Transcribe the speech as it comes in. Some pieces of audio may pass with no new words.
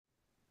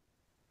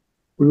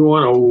We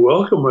want to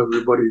welcome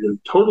everybody to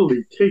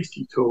Totally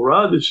Tasty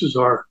Torah. This is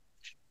our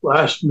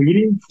last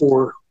meeting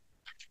for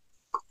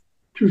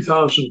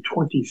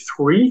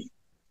 2023.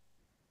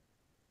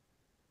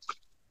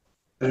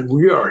 And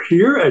we are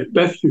here at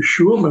Beth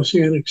Yeshua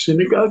Messianic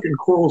Synagogue in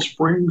Coral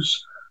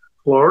Springs,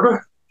 Florida.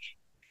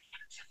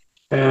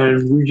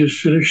 And we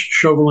just finished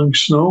shoveling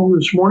snow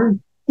this morning.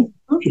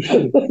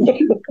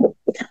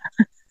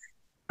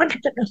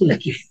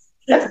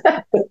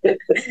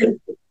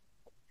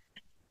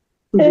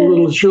 It was a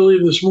little chilly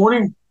this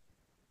morning,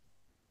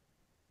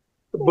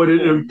 but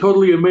it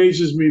totally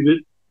amazes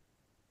me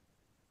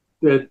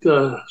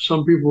that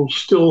some people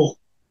still,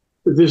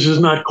 this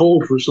is not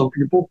cold for some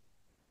people,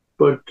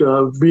 but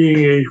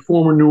being a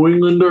former New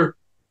Englander,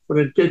 when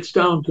it gets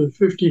down to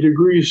 50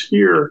 degrees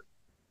here,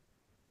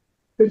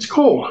 it's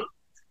cold.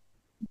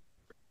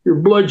 Your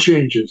blood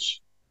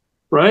changes,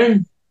 right?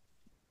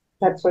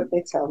 That's what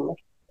they tell me.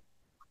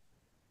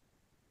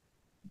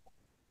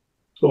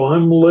 So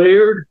I'm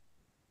layered,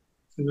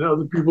 and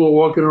other people are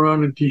walking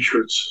around in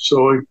t-shirts.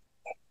 So it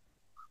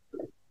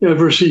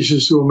never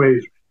ceases to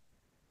amaze me.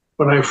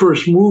 When I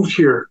first moved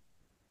here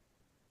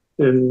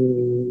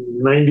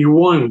in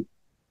 '91,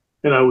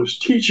 and I was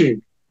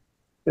teaching,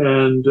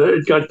 and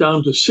it got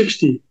down to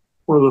 60,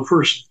 one of the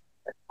first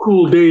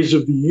cool days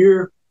of the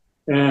year,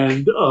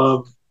 and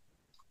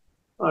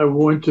I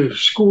went to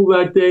school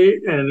that day,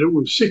 and it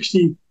was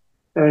 60,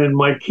 and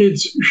my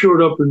kids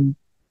showed up in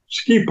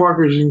ski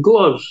parkers and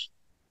gloves.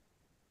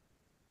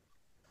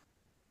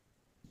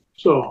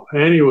 So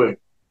anyway,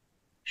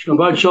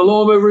 Shabbat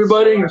Shalom,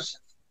 everybody.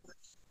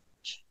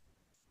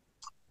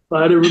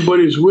 Glad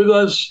everybody's with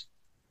us.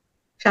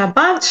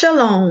 Shabbat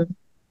Shalom.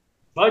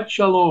 Shabbat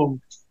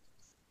Shalom.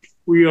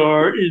 We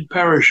are in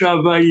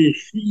Parsha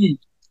Vayechi,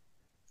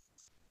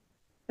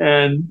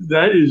 and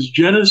that is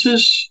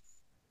Genesis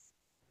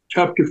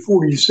chapter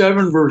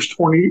 47, verse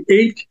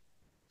 28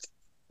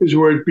 is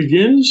where it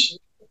begins.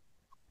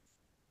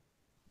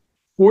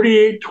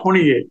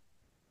 48:28,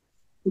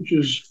 which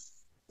is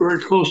very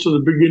close to the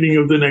beginning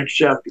of the next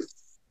chapter.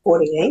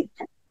 48?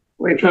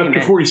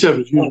 Chapter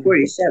 47. Oh,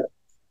 47.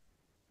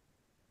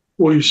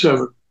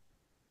 47.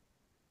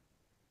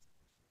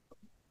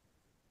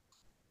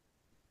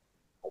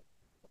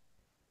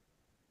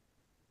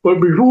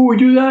 But before we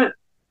do that,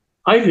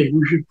 I think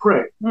we should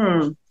pray.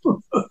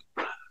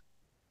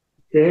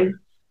 Okay?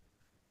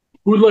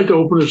 Who'd like to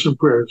open us in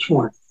prayer this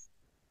morning?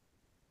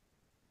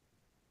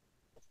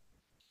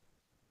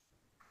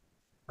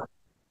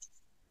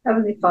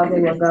 Heavenly Father,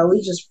 Lord God,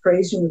 we just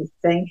praise you and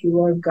thank you,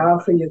 Lord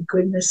God, for your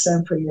goodness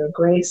and for your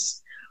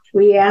grace.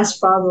 We ask,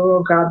 Father,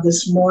 Lord God,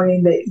 this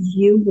morning that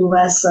you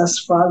bless us,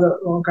 Father,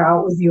 Lord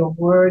God, with your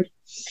word.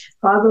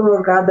 Father,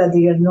 Lord God, that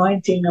the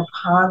anointing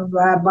upon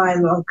Rabbi,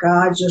 Lord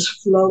God,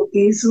 just flow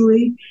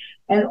easily,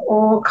 and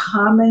all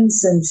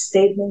comments and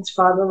statements,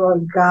 Father,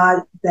 Lord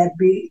God, that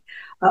be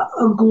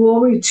a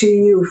glory to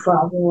you,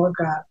 Father, Lord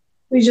God.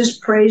 We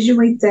just praise you.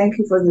 We thank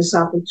you for this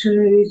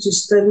opportunity to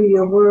study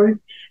your word,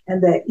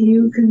 and that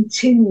you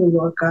continue,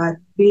 Lord God,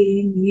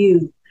 being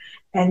you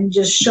and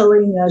just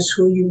showing us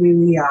who you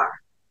really are.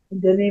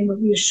 In the name of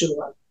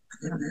Yeshua.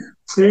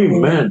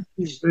 Amen.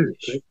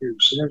 Thank you,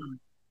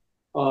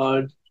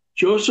 Sarah.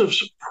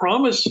 Joseph's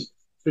promise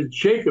to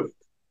Jacob.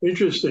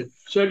 Interesting.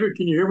 Cedric,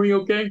 can you hear me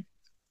okay?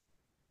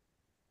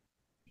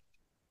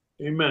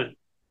 Amen.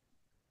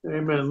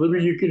 Amen.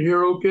 Libby, you can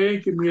hear okay?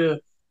 Give me a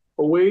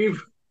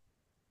wave.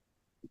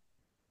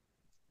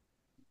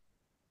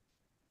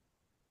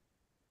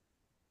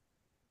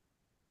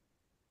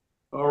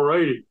 All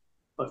righty.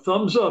 A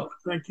thumbs up.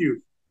 Thank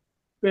you.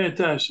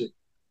 Fantastic.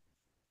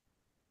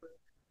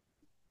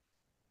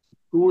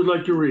 Who would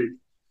like to read?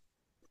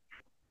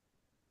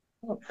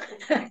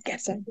 I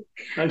guess I do.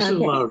 Nice and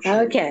loud.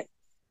 Okay.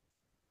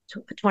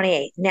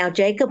 28. Now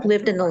Jacob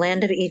lived in the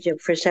land of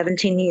Egypt for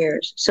 17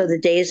 years. So the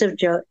days of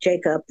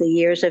Jacob, the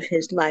years of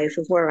his life,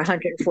 were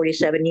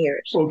 147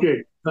 years.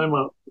 Okay, time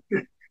out.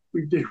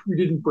 We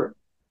didn't pray.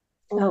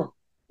 Oh.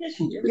 Yes,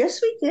 we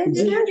did.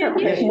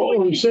 Oh,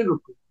 we said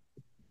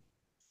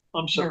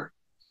I'm sorry.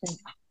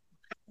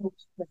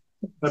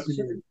 Happy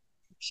New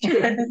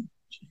Year.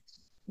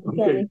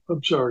 Okay,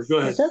 I'm sorry. Go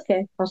ahead. It's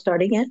okay. I'll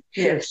start again.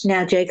 Yes.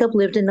 Now Jacob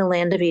lived in the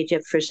land of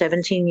Egypt for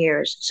 17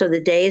 years. So the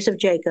days of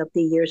Jacob,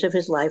 the years of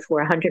his life, were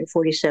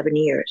 147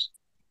 years.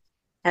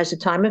 As the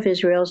time of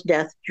Israel's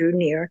death drew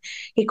near,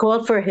 he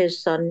called for his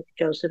son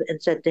Joseph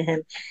and said to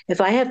him,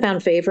 "If I have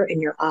found favor in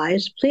your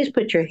eyes, please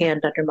put your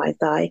hand under my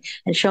thigh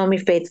and show me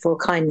faithful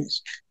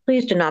kindness.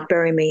 Please do not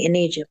bury me in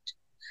Egypt.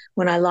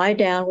 When I lie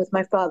down with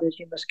my fathers,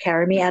 you must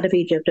carry me out of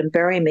Egypt and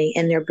bury me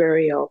in their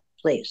burial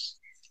place."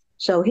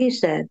 So he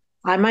said,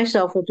 "I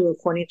myself will do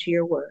according to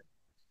your word."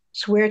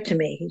 "Swear to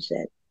me," he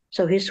said.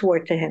 So he swore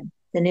to him.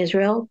 Then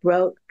Israel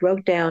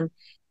broke down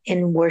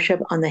in worship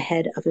on the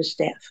head of his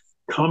staff.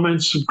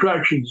 Comments,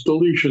 subtractions,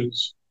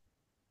 deletions.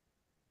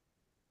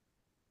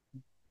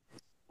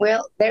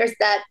 Well, there's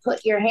that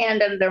put your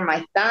hand under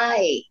my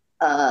thigh.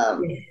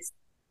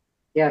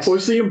 Yes.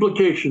 What's the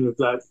implication of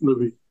that,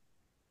 Libby?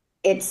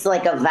 It's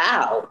like a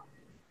vow.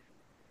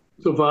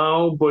 It's a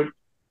vow, but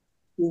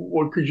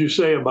what could you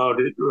say about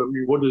it? I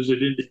mean, what does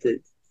it indicate?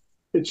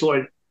 It's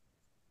like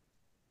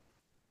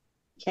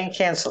Can't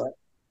cancel it.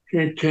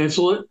 can't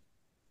cancel it.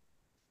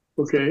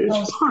 Okay,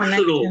 it's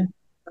personal.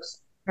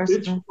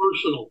 It's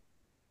personal.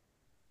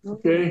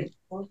 Okay,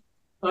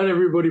 not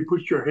everybody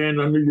puts your hand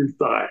under your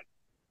thigh.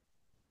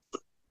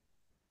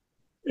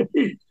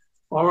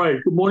 All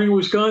right. Good morning,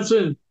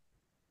 Wisconsin.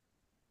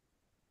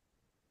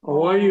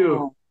 How are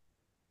you?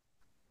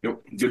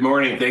 Good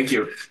morning. Thank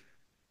you.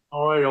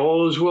 All right.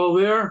 All is well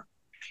there?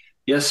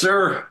 Yes,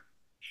 sir.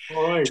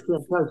 All right.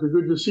 Fantastic.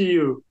 Good to see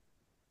you.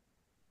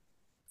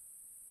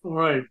 All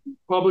right.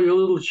 Probably a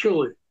little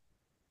chilly.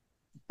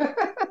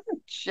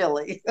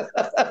 Chilly.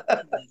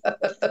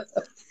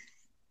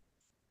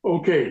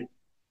 Okay.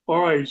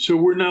 All right. So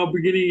we're now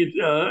beginning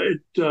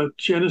at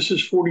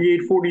Genesis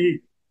 48,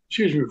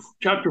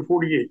 chapter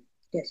 48.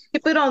 Yes.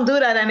 People don't do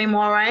that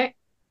anymore, right?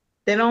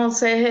 They don't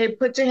say, hey,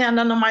 put your hand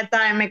under my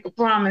thigh and make a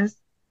promise.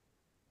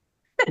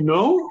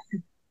 No?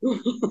 Not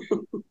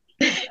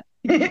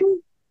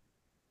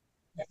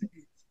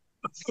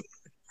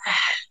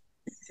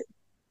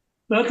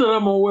that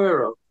I'm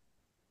aware of.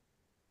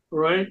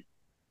 Right?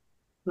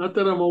 Not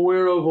that I'm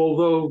aware of,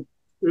 although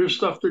there's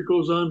stuff that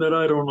goes on that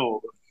I don't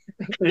know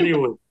about.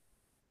 Anyway.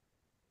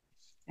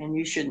 And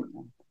you shouldn't.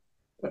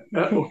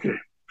 Okay,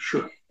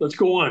 sure. Let's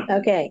go on.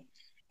 Okay.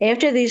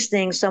 After these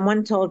things,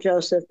 someone told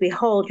Joseph,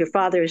 behold, your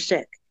father is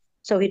sick.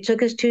 So he took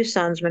his two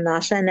sons,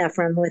 Manasseh and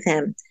Ephraim, with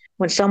him.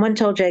 When someone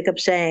told Jacob,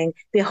 saying,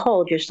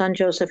 behold, your son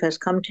Joseph has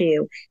come to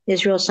you,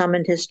 Israel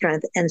summoned his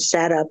strength and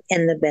sat up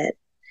in the bed.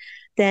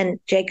 Then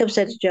Jacob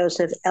said to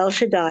Joseph, El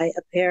Shaddai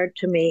appeared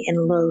to me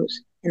in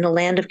Luz, in the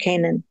land of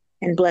Canaan,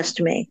 and blessed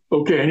me.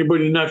 Okay,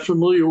 anybody not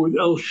familiar with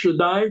El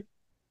Shaddai?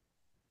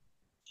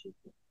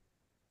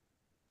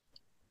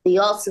 The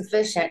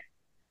all-sufficient.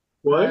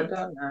 What?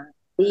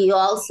 The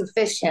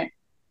all-sufficient.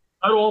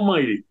 Not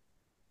Almighty.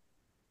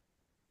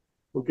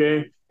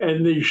 Okay,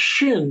 and the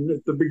shin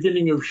at the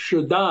beginning of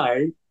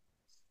Shaddai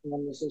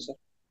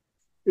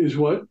is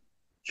what?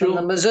 On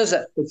the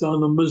mezuzah. It's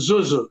on the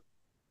mezuzah.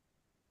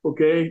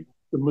 Okay,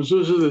 the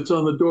mezuzah that's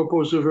on the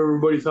doorpost of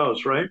everybody's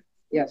house, right?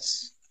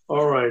 Yes.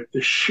 All right,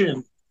 the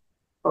shin.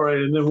 All right,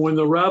 and then when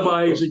the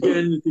rabbis,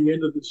 again, at the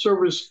end of the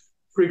service,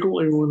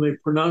 frequently when they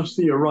pronounce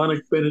the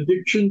Aaronic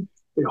benediction,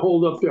 they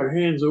hold up their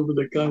hands over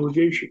the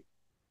congregation.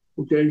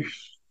 Okay,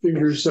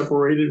 fingers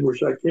separated,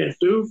 which I can't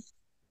do.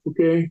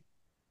 Okay,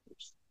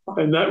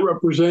 and that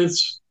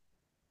represents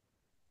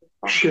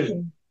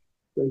shin,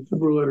 the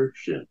Hebrew letter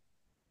shin.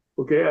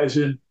 Okay, as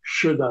in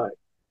Shaddai.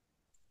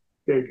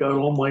 Okay, God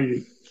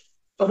Almighty.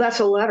 Oh,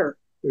 that's a letter.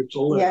 It's a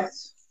letter.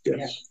 Yes.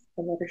 Yes.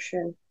 A letter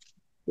shin.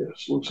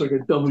 Yes, looks like a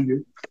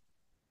W.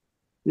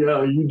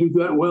 Yeah, you do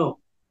that well.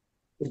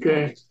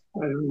 Okay,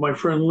 and my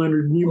friend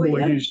Leonard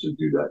Nimoy used to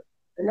do that.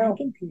 No,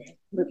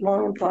 live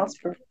long and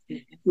prosper.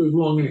 Live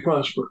long and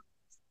prosper.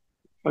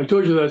 I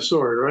told you that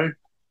story, right?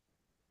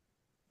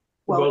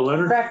 Well, about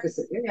Leonard? Practice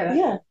it.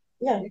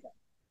 Yeah.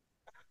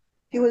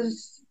 He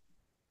was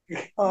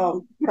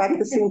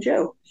practicing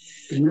Jew.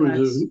 He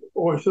was an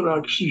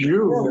Orthodox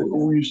Jew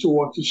who used to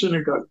walk to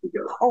synagogue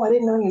together. Oh, I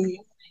didn't know you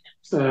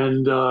knew.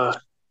 And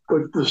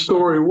what the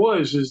story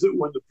is that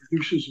when the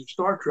producers of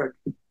Star Trek,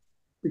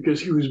 because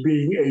he was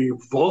being a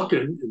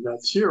Vulcan in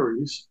that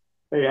series,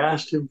 they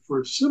asked him for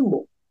a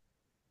symbol.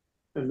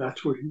 And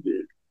that's what he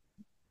did.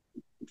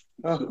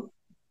 Oh.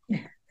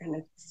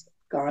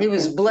 So, he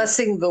was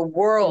blessing the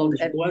world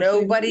and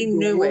nobody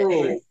knew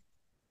it.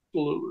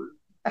 Absolutely.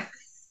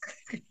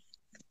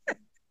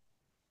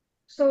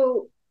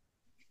 So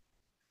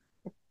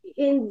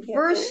in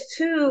verse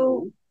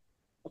 2,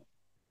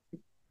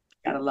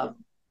 gotta love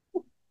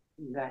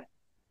him.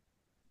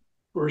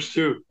 Verse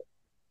 2.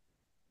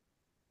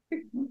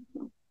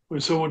 When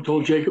someone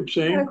told Jacob, I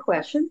saying, have a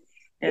question.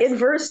 Yes. In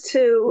verse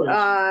 2,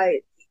 Yes.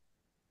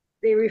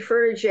 They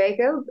refer to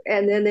Jacob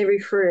and then they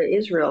refer to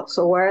Israel.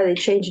 So why are they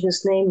changing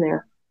his name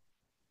there?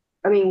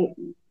 I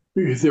mean,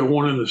 because they're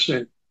one and the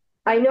same.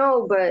 I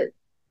know, but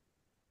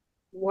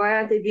why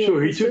aren't they being So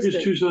he took his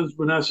consistent? two sons,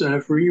 Manasseh and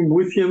Ephraim,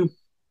 with him.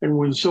 And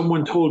when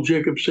someone told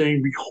Jacob,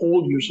 saying,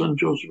 behold, your son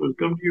Joseph has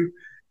come to you,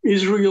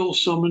 Israel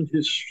summoned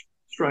his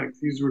strength.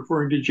 He's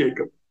referring to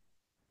Jacob.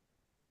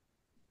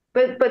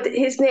 But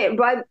his name,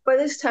 by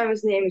this time,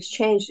 his name is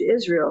changed to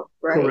Israel,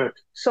 right?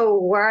 Correct. So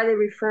why are they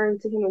referring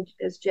to him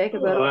as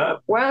Jacob at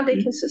all? Why aren't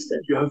they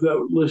consistent? You have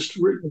that list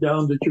written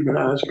down that you're going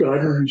to ask God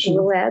when you see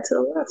We'll add to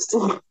the list.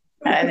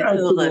 add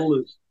to the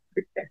list.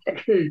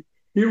 Okay,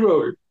 he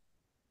wrote it.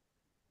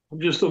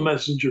 I'm just a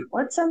messenger.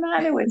 What's the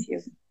matter with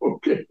you?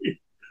 Okay.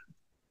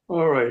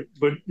 All right.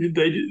 But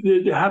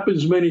it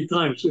happens many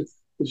times.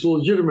 It's a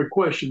legitimate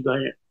question,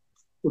 Diane.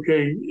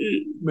 Okay.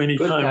 Many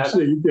Good times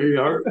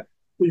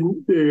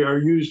they are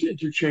used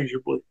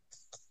interchangeably.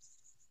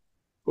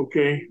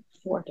 Okay.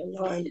 4 to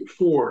 9.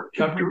 4,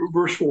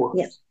 verse 4.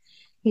 Yes.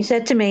 He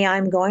said to me,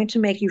 I'm going to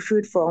make you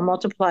fruitful,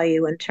 multiply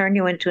you, and turn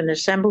you into an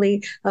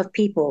assembly of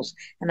peoples,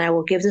 and I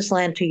will give this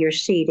land to your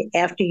seed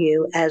after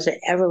you as an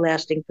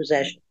everlasting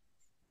possession.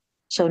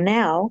 So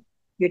now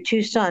your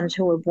 2 sons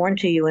who were born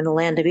to you in the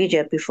land of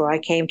Egypt before I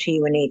came to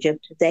you in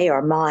Egypt, they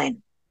are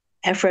mine.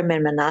 Ephraim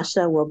and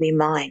Manasseh will be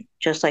mine,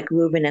 just like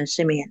Reuben and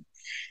Simeon.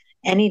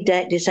 Any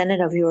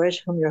descendant of yours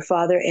whom your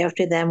father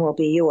after them will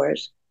be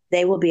yours.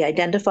 They will be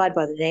identified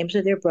by the names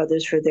of their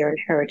brothers for their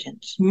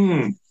inheritance.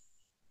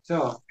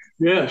 So,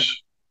 yes.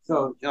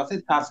 So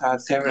Joseph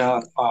has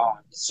several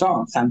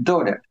sons and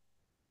daughters.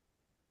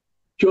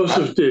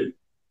 Joseph did.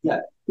 Yeah.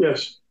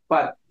 Yes.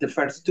 But the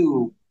first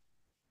 2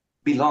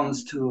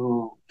 belongs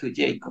to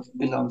Jacob,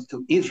 belongs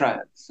to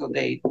Israel. So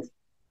they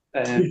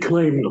he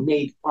claimed them.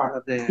 Made part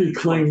of the. He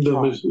claimed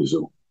them as his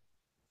own.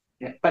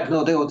 Yeah, but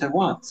not the other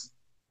ones.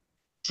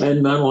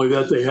 And not only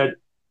that,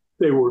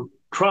 they were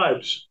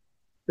tribes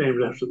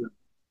named after them.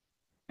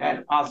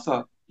 And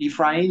also,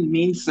 Ephraim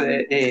means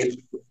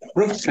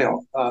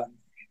fruitful.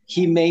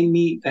 He made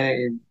me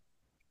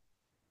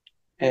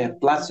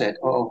blessed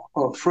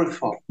or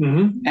fruitful.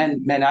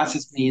 And Manasseh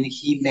means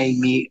he made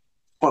me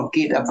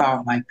forget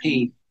about my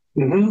pain.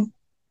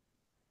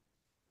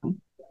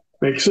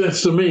 Makes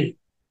sense to me,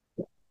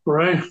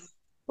 right?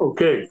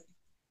 Okay.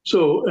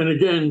 So, and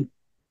again,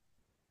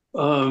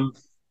 all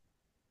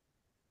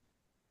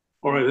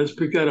right, let's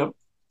pick that up.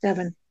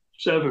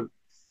 7.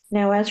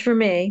 Now, as for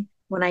me,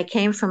 when I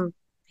came from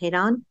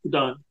Padan,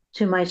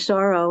 to my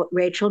sorrow,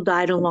 Rachel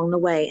died along the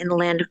way in the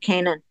land of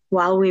Canaan,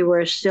 while we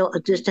were still a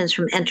distance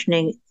from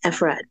entering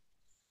Ephrath.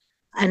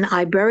 And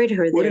I buried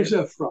her there. What is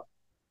Ephrath?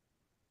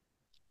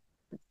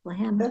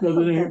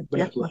 Bethlehem.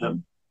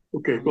 Bethlehem.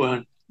 Okay, go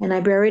ahead. And I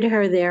buried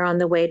her there on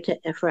the way to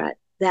Ephrath.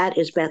 That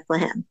is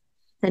Bethlehem.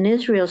 Then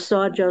Israel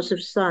saw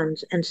Joseph's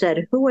sons and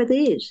said, "Who are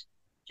these?"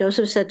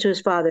 Joseph said to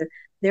his father,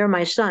 "They are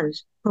my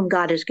sons, whom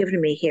God has given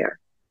me here."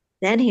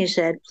 Then he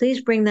said, "Please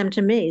bring them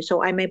to me,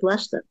 so I may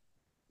bless them."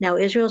 Now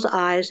Israel's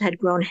eyes had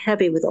grown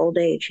heavy with old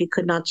age. He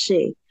could not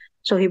see.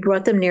 So he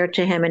brought them near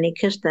to him, and he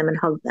kissed them and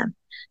hugged them.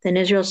 Then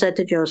Israel said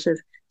to Joseph,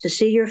 "To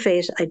see your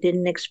face I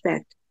didn't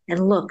expect.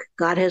 And look,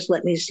 God has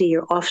let me see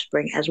your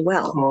offspring as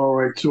well." All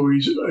right, so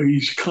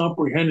he's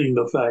comprehending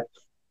the fact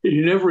that he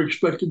never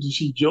expected to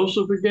see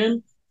Joseph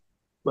again,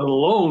 let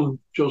alone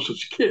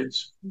Joseph's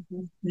kids.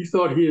 He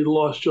thought he had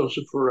lost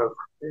Joseph forever.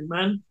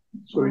 Amen?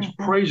 So he's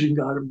praising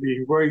God and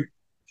being very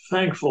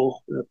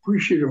thankful and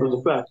appreciative of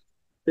the fact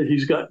that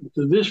he's gotten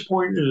to this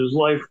point in his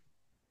life,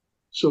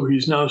 so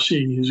he's now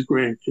seeing his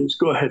grandkids.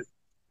 Go ahead.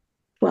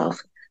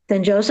 12.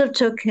 Then Joseph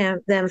took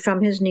them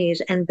from his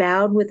knees and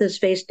bowed with his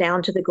face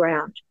down to the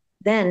ground.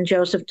 Then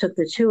Joseph took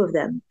the 2 of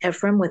them,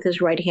 Ephraim with his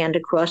right hand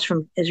across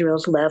from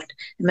Israel's left,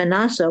 and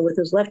Manasseh with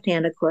his left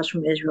hand across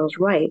from Israel's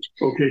right.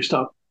 Okay,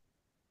 stop.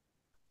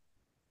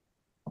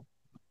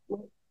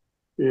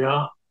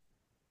 Yeah.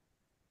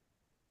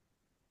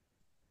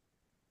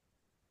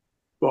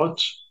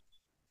 Thoughts?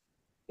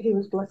 He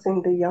was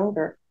blessing the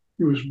younger.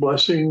 He was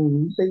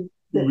blessing the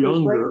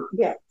younger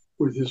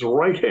with his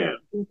right hand,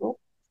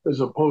 as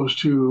opposed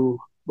to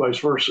vice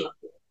versa.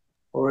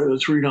 All right,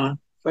 let's read on.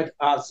 But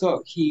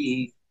also,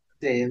 the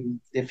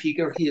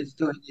figure he is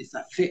doing is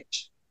a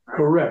fish. Right?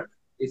 Correct.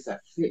 It's a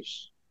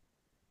fish.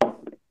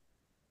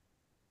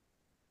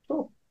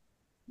 Oh,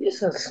 you're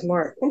so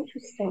smart.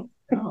 Interesting.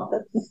 Oh.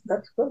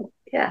 That's good.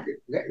 Yeah.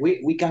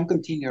 We can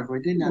continue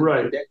reading.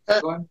 Right.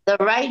 The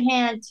right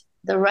hand.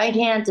 The right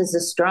hand is a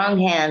strong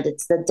hand.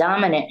 It's the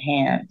dominant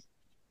hand.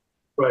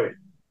 Right.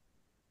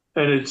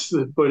 And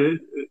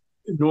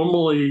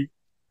normally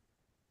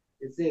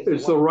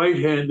it's the right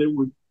hand that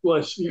would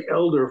bless the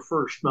elder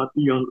first, not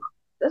the younger.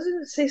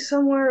 Doesn't it say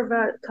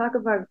somewhere talk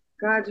about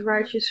God's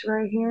righteous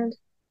right hand?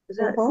 Is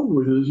that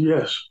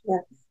yes.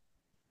 Yeah.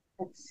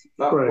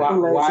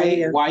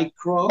 Right. Why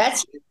cross?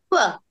 That's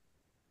well.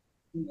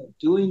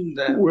 Doing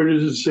that. Where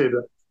does it say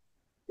that?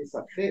 It's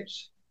a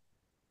fish.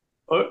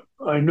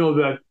 I know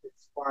that.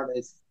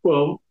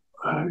 Well,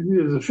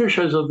 the fish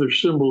has other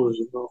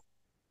symbolism, though.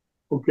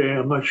 Okay,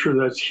 I'm not sure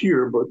that's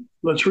here, but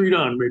let's read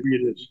on. Maybe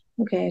it is.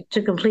 Okay,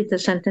 to complete the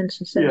sentence,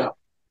 it says,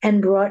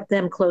 and brought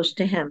them close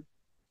to him.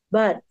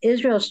 But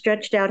Israel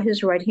stretched out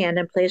his right hand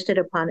and placed it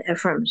upon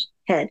Ephraim's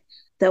head,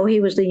 though he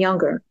was the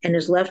younger, and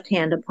his left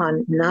hand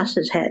upon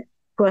Manasseh's head,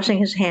 crossing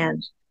his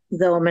hands,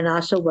 though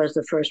Manasseh was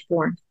the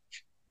firstborn.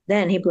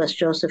 Then he blessed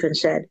Joseph and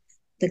said,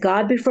 "The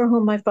God before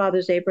whom my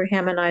fathers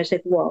Abraham and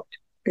Isaac walked,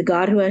 the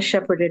God who has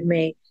shepherded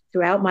me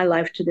throughout my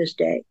life to this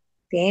day,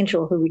 the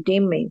angel who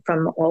redeemed me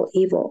from all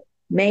evil,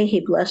 may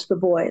he bless the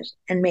boys,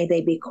 and may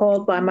they be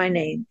called by my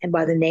name and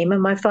by the name of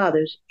my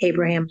fathers,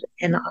 Abraham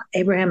and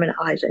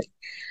Isaac.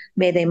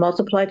 May they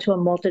multiply to a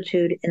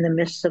multitude in the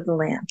midst of the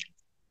land."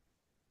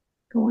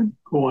 Go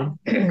on.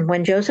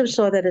 When Joseph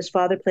saw that his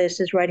father placed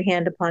his right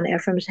hand upon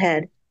Ephraim's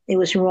head, it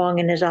was wrong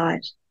in his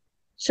eyes.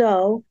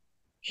 So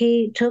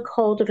he took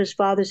hold of his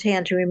father's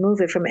hand to remove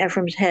it from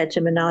Ephraim's head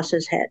to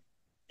Manasseh's head.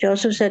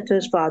 Joseph said to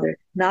his father,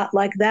 "Not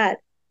like that,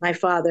 my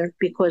father,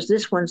 because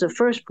this one's a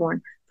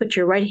firstborn. Put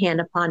your right hand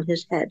upon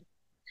his head."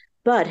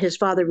 But his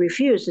father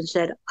refused and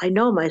said, "I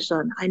know, my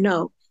son, I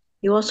know.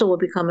 He also will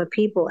become a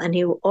people, and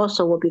he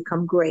also will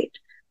become great.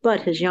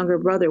 But his younger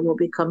brother will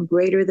become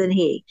greater than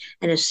he,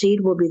 and his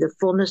seed will be the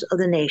fullness of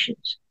the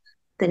nations."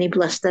 Then he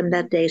blessed them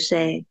that day,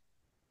 saying,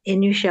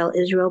 "In you shall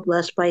Israel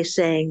bless by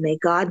saying, may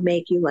God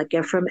make you like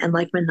Ephraim and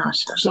like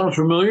Manasseh." Sound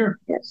familiar?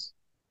 Yes.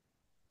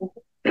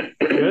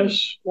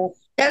 Yes.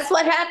 That's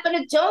what happened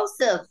to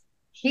Joseph.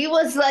 He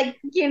was like,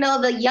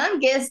 the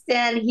youngest,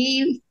 and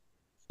he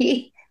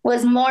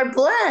was more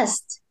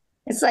blessed.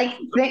 It's like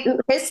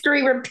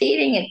history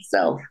repeating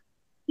itself.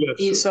 Yes.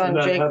 Esau and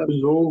that Jacob.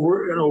 happens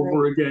over and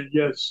over again.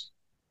 Yes.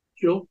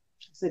 Jill?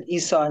 I said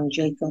Esau and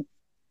Jacob.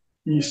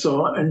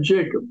 Esau and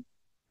Jacob.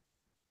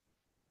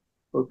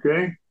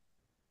 Okay.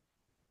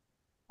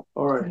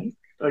 All right.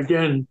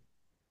 Again,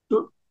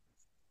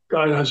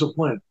 God has a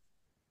plan.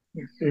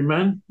 Yes.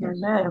 Amen?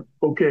 Amen.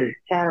 Okay.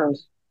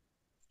 Arrows.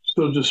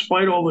 So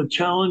despite all the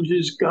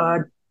challenges,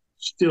 God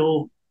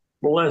still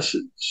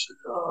blesses.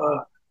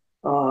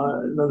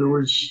 In other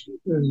words,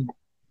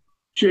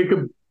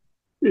 Jacob,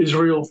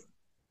 Israel,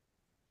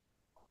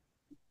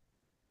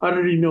 how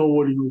did he know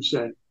what he was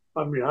saying?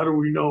 I mean, how do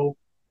we know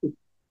that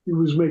he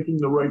was making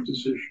the right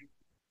decision?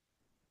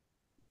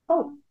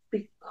 Oh,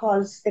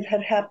 because it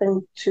had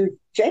happened to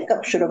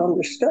Jacob, should have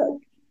understood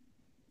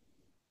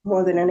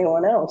more than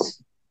anyone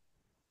else.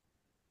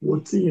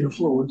 What's the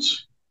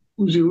influence?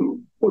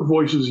 What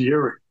voice is he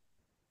hearing?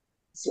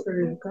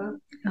 Spirit of God.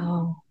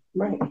 Oh,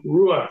 right.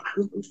 Ruach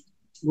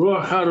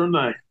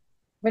Adonai.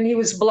 When he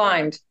was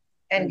blind,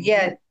 and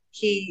yet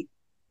he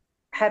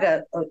had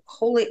a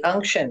holy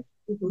unction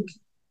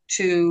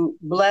to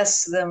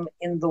bless them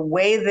in the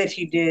way that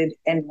he did,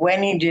 and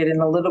when he did,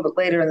 and a little bit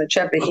later in the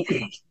chapter,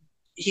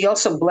 he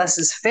also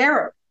blesses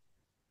Pharaoh.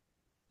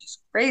 It's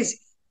crazy.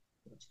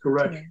 That's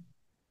correct. Yeah.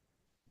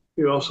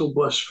 He also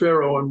blessed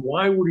Pharaoh. And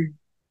why would he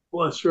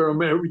bless Pharaoh?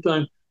 Man, every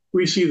time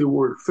we see the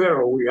word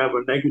Pharaoh, we have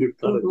a negative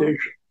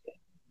connotation.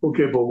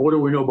 Okay, but what do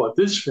we know about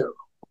this Pharaoh?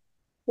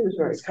 He was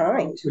very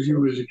kind. He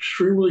was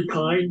extremely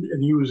kind,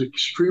 and he was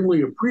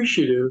extremely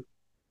appreciative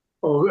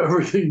of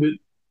everything that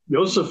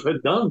Joseph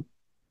had done.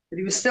 But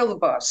he was still the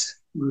boss.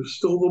 He was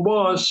still the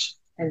boss.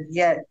 And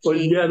yet, the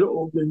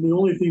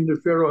only thing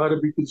that Pharaoh had to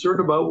be concerned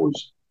about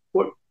was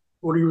what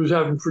he was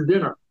having for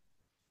dinner,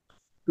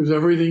 because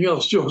everything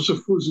else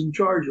Joseph was in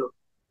charge of.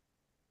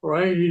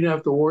 Right? He didn't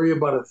have to worry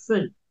about a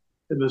thing.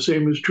 And the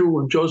same is true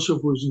when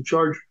Joseph was in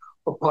charge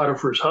of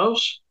Potiphar's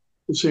house.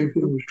 The same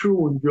thing was true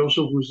when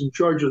Joseph was in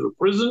charge of the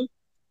prison.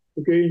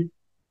 Okay,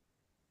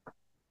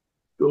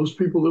 those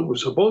people that were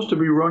supposed to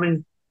be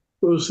running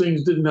those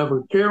things didn't have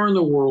a care in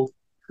the world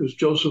because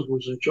Joseph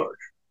was in charge.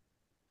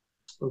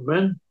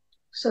 Amen.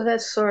 So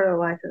that's sort of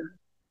like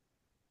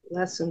a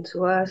lesson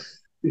to us.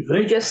 You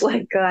think? Just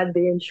like God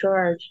be in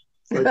charge.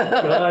 Like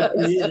God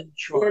be in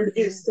charge.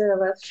 Instead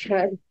of us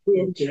trying to be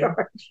in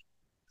charge.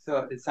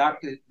 So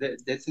exactly,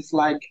 this is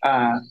like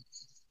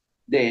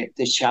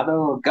the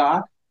shadow of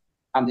God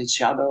and the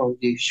shadow of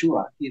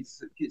Yeshua.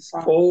 His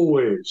son.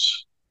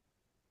 Always.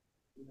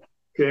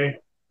 Okay,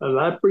 and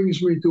that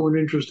brings me to an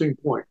interesting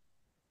point.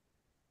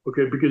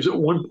 Okay, because at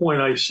one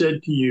point I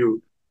said to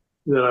you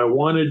that I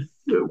wanted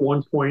at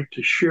one point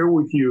to share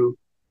with you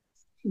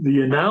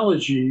the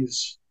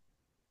analogies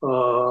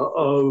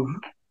of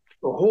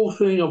the whole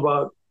thing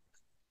about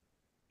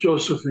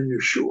Joseph and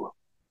Yeshua.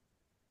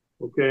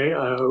 Okay,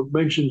 I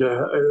mentioned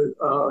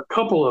a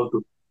couple of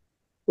them,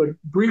 but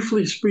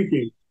briefly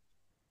speaking,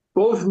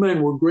 both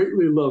men were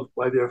greatly loved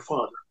by their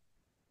father.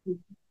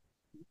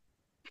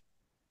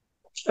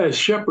 As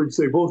shepherds,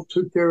 they both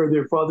took care of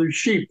their father's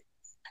sheep.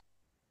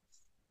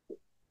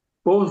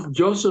 Both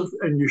Joseph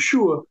and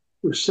Yeshua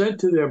were sent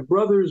to their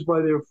brothers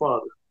by their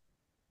father.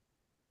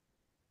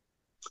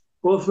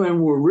 Both men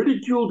were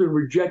ridiculed and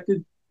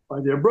rejected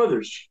by their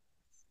brothers,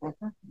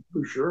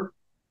 for sure.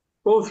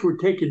 Both were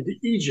taken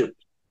to Egypt.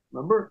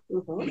 Remember?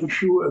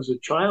 Yeshua as a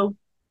child,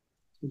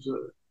 as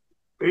a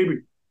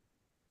baby.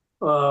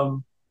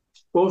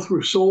 Both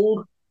were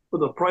sold for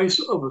the price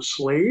of a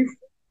slave.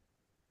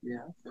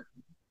 Yeah.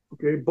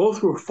 Okay.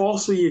 Both were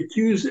falsely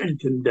accused and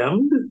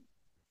condemned.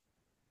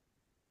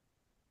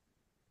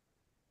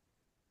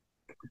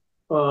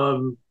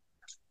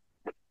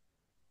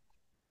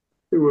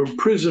 They were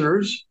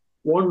prisoners.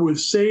 One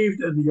was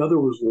saved and the other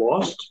was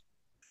lost.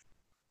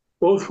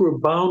 Both were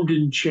bound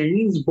in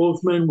chains.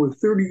 Both men were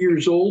 30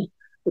 years old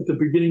at the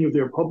beginning of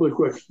their public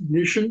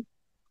recognition.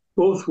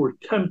 Both were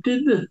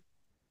tempted.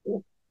 But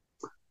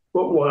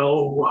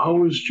how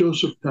was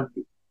Joseph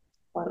tempted?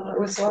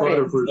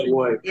 Potiphar's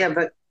wife. Yeah,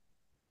 but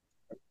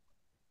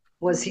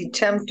was he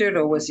tempted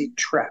or was he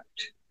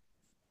trapped?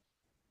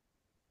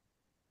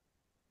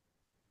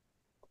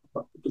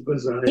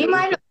 He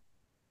might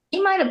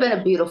have been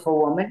a beautiful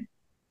woman.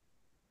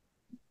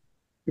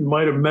 He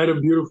might have met a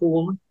beautiful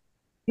woman?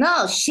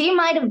 No, she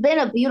might have been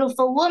a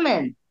beautiful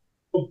woman.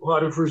 Oh,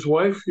 Potiphar's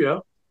wife, yeah.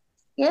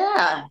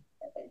 Yeah.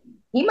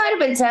 He might have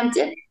been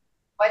tempted.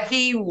 But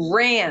he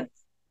ran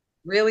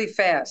really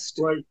fast.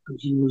 Right,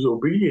 because he was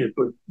obedient.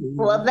 But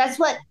well, that's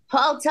what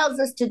Paul tells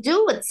us to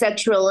do with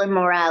sexual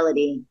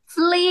immorality.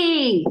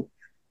 Flee.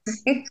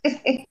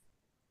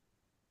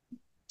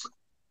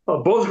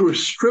 Both were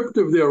stripped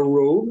of their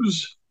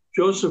robes.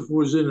 Joseph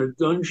was in a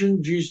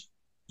dungeon.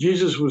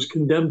 Jesus was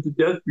condemned to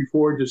death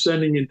before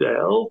descending into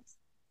hell.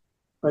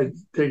 I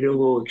take a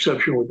little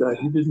exception with that.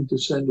 He didn't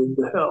descend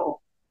into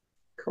hell.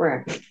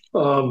 Correct.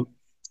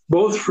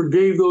 Both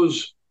forgave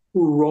those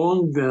who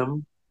wronged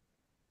them,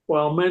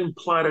 while men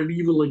plotted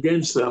evil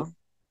against them.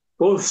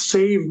 Both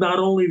saved not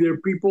only their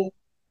people,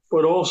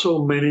 but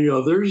also many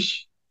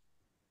others.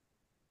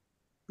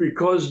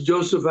 Because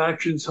Joseph's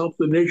actions helped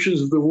the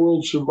nations of the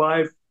world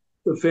survive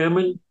the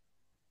famine,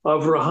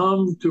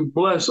 Abraham to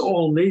bless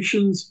all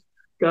nations,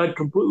 God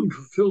completely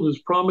fulfilled his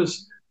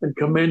promise and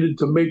commanded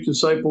to make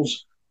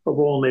disciples of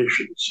all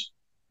nations.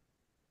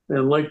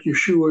 And like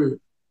Yeshua,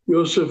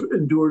 Joseph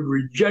endured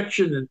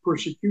rejection and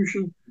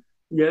persecution,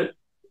 yet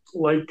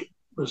like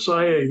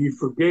Messiah, he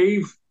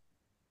forgave.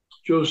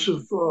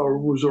 Joseph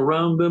was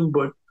around them,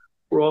 but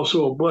were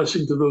also a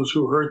blessing to those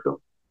who hurt them.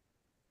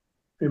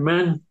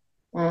 Amen?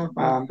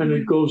 And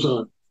it goes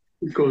on.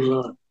 It goes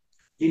on.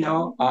 You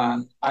know,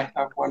 I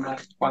have one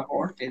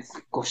word. It's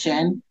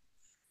Goshen.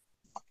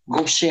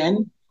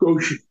 Goshen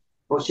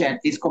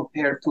is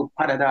compared to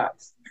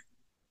paradise.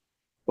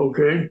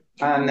 Okay.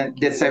 And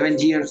the 7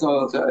 years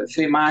of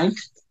famine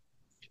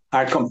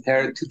are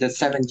compared to the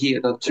 7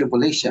 years of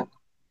tribulation.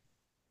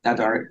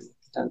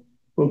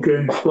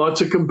 Okay,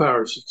 lots of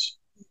comparisons.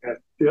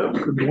 Yeah,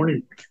 good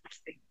morning.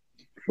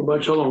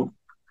 Shabbat shalom.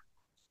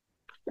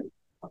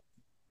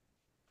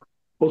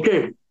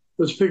 Okay,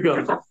 let's pick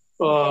up.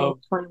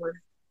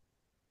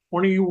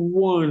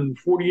 21,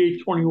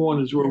 48,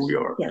 21 is where we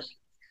are. Yes.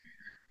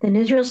 Then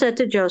Israel said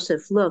to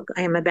Joseph, "Look,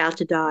 I am about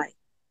to die,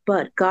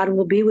 but God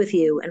will be with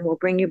you and will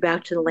bring you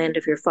back to the land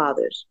of your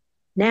fathers.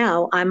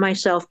 Now I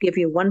myself give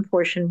you one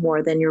portion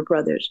more than your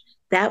brothers,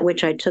 that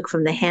which I took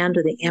from the hand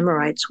of the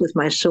Amorites with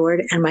my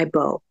sword and my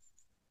bow."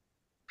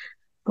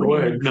 Go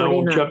ahead, now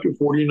in chapter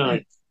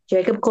 49.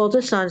 Jacob called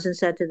his sons and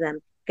said to them,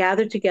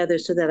 "Gather together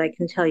so that I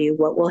can tell you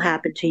what will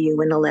happen to you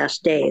in the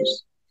last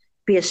days.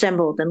 Be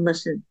assembled and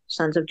listen,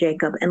 sons of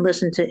Jacob, and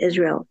listen to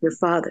Israel, your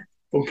father."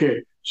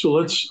 Okay, so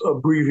let's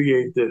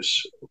abbreviate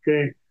this,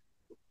 okay?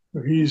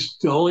 He's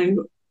telling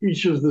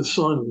each of the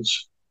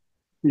sons,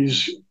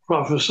 he's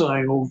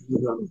prophesying over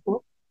them.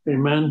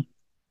 Amen?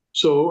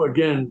 So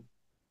again,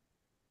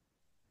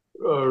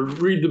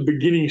 read the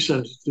beginning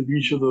sentence of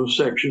each of those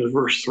sections,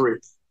 verse 3.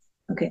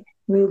 Okay.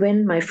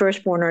 "Reuben, my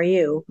firstborn are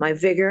you, my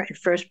vigor and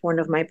firstborn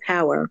of my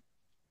power,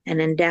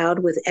 and endowed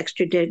with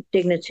extra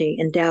dignity,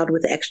 endowed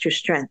with extra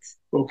strength."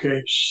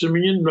 Okay,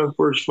 Simeon,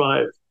 verse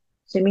 5.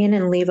 "Simeon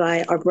and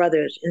Levi are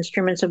brothers.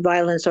 Instruments of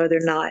violence are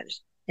their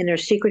knives. In their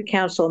secret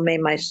council may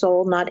my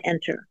soul not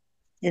enter.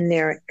 In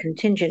their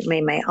contingent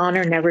may my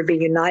honor never be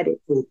united."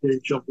 Okay,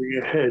 jumping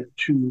ahead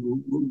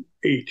to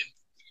 8.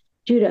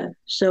 "Judah,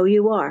 so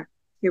you are.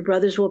 Your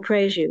brothers will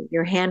praise you.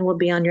 Your hand will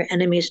be on your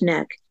enemy's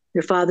neck.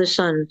 Your father's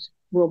sons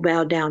will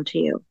bow down to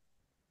you."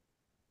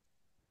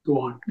 Go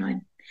on.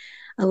 9.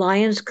 "A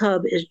lion's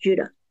cub is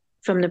Judah.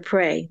 From the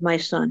prey, my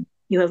son,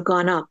 you have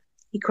gone up.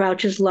 He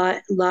crouches,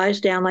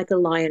 lies down like a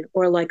lion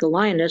or like a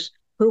lioness.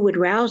 Who would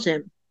rouse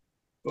him?"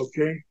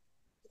 Okay,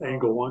 and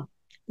go on.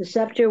 "The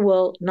scepter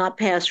will not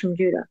pass from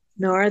Judah,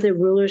 nor the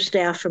ruler's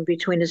staff from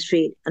between his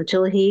feet,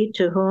 until he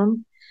to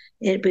whom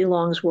it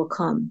belongs will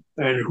come."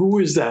 And who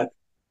is that?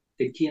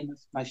 The king of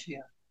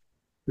Mashiach.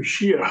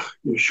 Mashiach,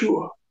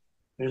 Yeshua.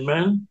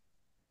 Amen?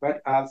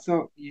 But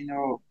also, you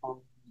know,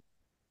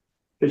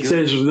 it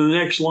says in the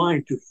next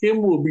line, to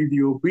him will be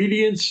the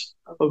obedience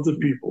of the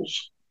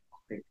peoples.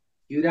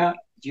 Judah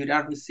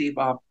received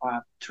a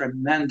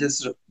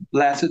tremendous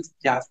blessing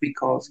just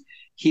because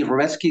he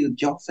rescued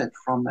Joseph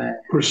from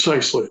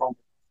precisely.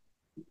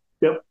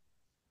 Yep.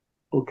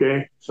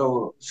 Okay.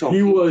 So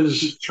he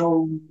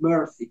showed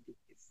mercy to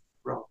his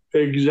brother.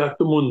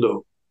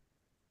 Exactamundo.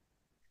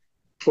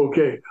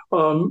 Okay.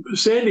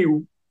 Sandy,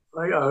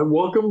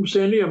 welcome,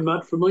 Sandy. I'm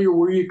not familiar.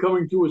 Where are you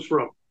coming to us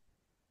from?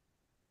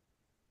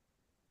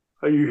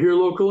 Are you here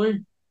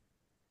locally?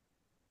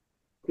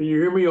 Can you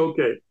hear me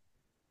okay?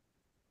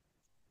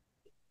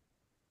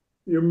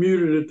 You're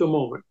muted at the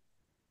moment.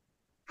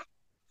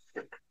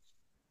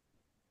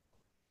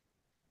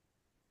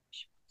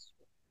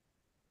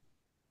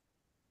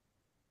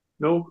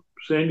 No?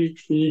 Sandy,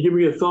 can you give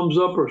me a thumbs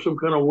up or some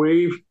kind of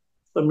wave?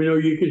 Let me know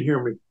you can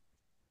hear me.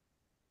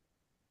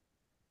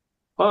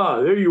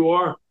 Ah, there you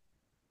are.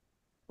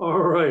 All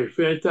right,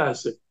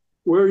 fantastic.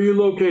 Where are you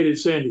located,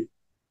 Sandy?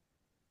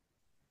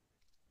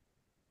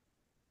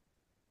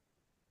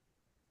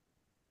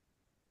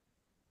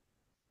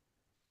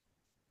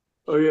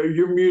 Oh, yeah,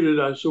 you're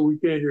muted, so we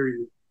can't hear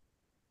you.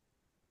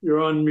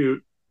 You're on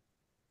mute.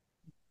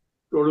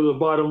 Go to the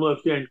bottom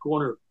left-hand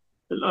corner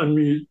and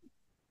unmute.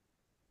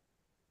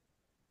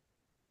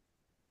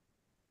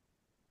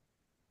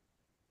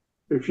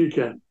 If you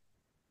can.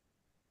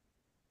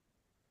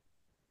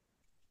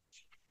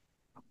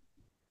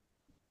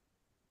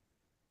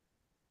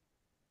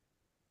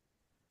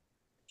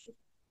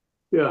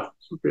 Yeah,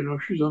 okay, no,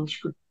 she's on the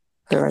screen.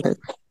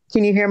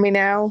 Can you hear me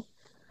now?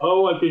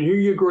 Oh, I can hear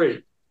you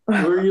great.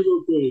 Where are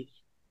you located?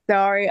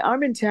 Sorry,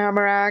 I'm in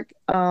Tamarack.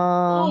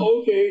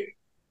 Oh, okay.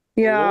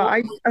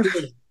 Yeah,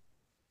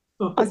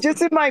 I was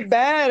just in my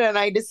bed and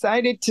I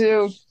decided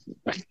to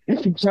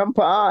jump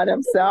on.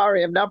 I'm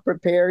sorry. I'm not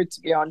prepared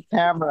to be on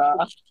camera.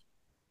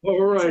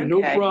 All right, no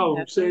okay. problem.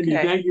 That's Sandy,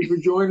 okay. thank you for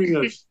joining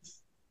us.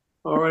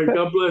 All right,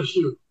 God bless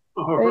you.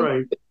 All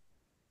right.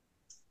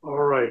 All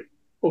right.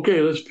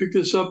 Okay, let's pick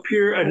this up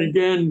here. And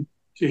again,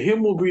 to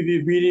him will be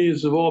the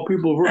obedience of all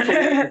people. Verse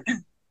 11.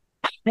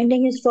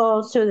 Binding his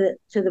foals to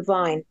the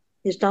vine,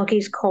 his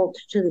donkey's colt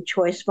to the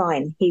choice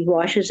vine. He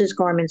washes his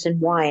garments in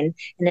wine,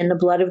 and in the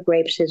blood of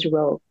grapes his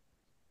robe.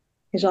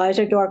 His eyes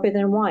are darker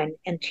than wine,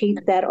 and teeth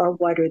that are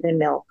whiter than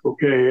milk.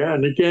 Okay,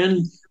 and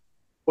again,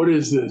 what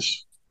is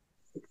this?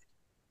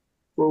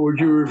 What would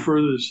you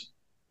refer this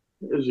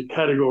as a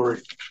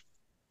category?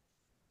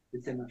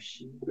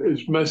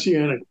 It's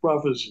messianic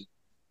prophecy.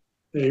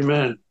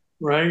 Amen.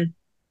 Right?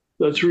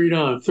 Let's read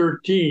on.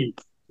 13.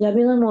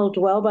 Zebulun will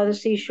dwell by the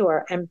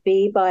seashore and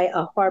be by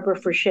a harbor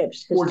for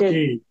ships.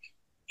 14.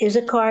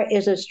 Issachar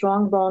is a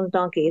strong-boned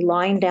donkey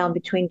lying down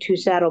between two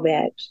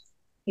saddlebags.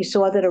 He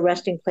saw that a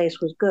resting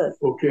place was good.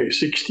 Okay,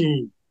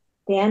 16.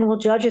 Dan will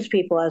judge his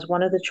people as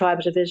one of the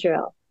tribes of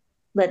Israel.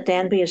 Let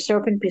Dan be a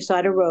serpent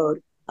beside a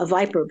road, a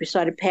viper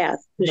beside a path.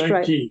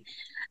 19.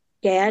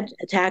 Gad,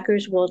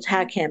 attackers will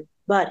attack him,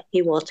 but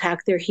he will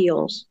attack their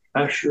heels.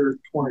 Asher,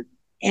 20.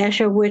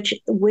 Asher,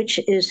 which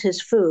is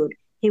his food.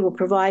 He will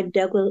provide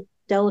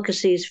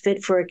delicacies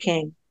fit for a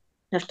king.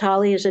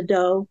 Naphtali is a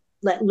doe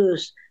let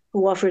loose,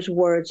 who offers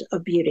words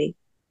of beauty.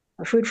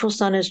 A fruitful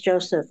son is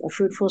Joseph, a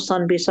fruitful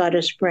son beside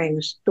a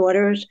springs.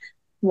 Daughters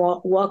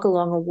walk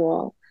along a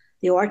wall.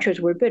 The archers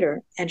were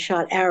bitter and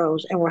shot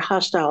arrows and were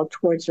hostile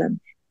towards them.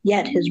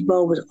 Yet his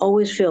bow was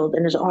always filled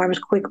and his arms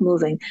quick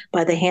moving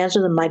by the hands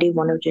of the mighty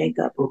one of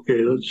Jacob.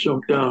 Okay, let's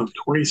jump down.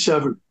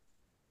 27.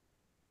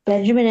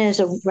 Benjamin is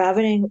a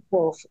ravening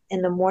wolf.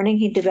 In the morning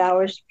he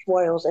devours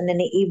spoils, and in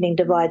the evening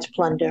divides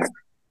plunder.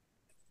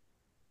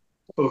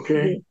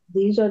 Okay.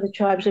 These are the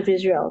tribes of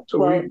Israel.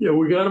 12.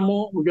 We got them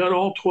all. We got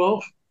all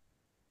 12.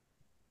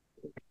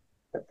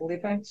 The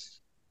Levites.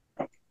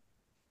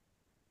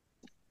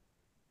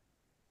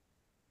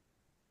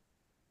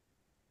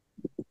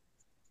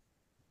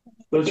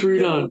 Let's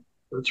read on.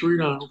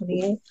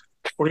 28.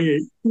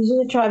 28. These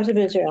are the tribes of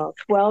Israel,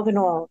 12 in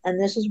all, and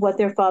this is what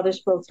their father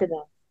spoke to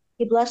them.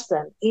 He blessed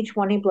them, each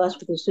one he blessed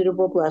with a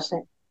suitable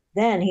blessing.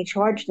 Then he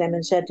charged them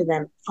and said to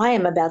them, I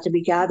am about to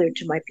be gathered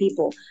to my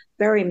people.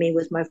 Bury me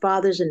with my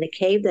fathers in the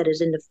cave that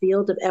is in the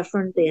field of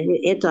Ephron the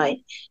Hittite,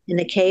 in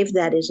the cave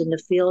that is in the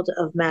field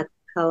of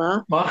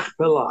Machpelah,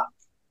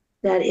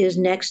 that is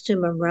next to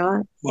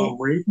Mamre,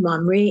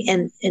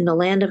 and in the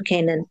land of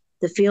Canaan,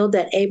 the field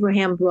that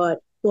Abraham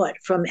bought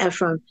from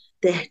Ephron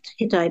the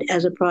Hittite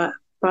as a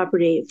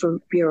property for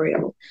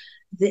burial.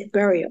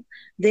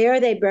 There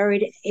they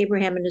buried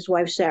Abraham and his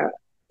wife Sarah.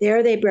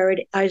 There they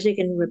buried Isaac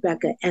and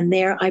Rebekah, and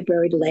there I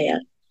buried Leah.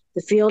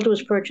 The field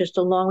was purchased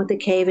along with the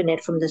cave in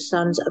it from the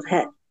sons of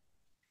Het.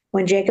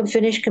 When Jacob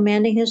finished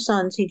commanding his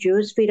sons, he drew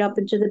his feet up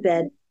into the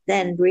bed,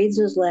 then breathed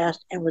his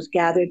last and was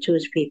gathered to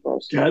his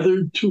peoples.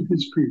 Gathered to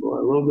his people.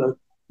 I love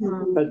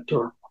that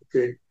term.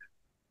 Okay.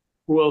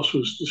 Who else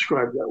was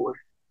described that way?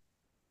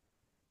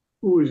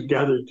 Who was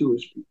gathered to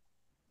his people?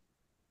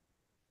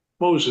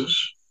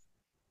 Moses.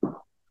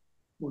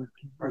 When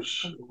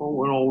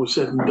all was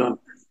said and done.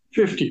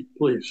 50,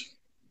 please.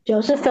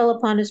 Joseph fell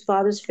upon his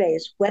father's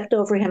face, wept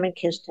over him, and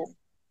kissed him.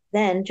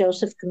 Then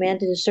Joseph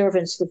commanded his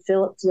servants,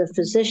 the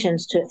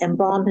physicians, to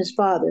embalm his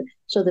father.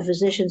 So the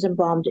physicians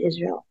embalmed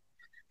Israel.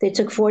 They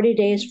took 40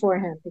 days for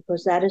him,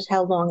 because that is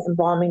how long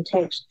embalming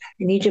takes.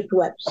 In Egypt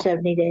wept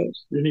 70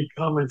 days. Any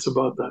comments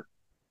about that?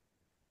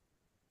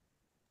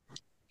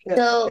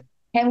 So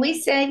can we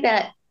say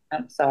that?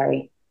 I'm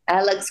sorry.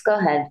 Alex, go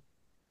ahead.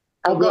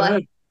 I'll go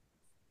ahead.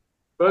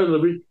 Go ahead,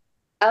 Libby.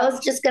 I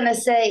was just going to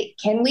say,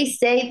 can we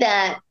say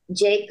that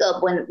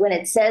Jacob, when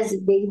it says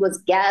that he was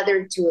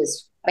gathered to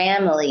his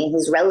family,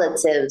 his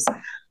relatives,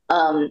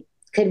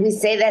 could we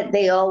say that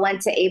they all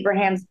went to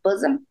Abraham's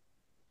bosom?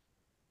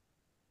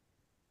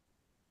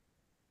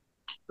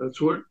 That's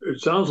what it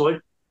sounds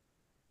like.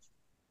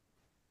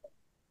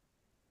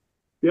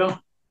 Yeah.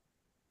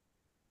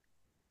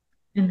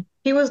 And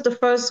he was the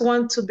first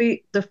one to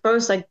be the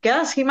first, I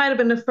guess he might have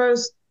been the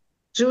first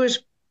Jewish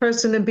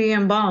person to be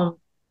embalmed.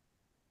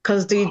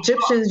 Because the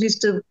Egyptians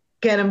used to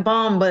get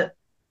embalmed, but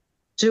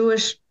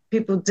Jewish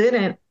people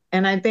didn't.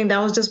 And I think that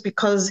was just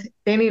because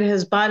they needed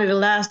his body to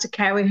last to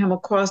carry him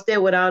across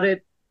there without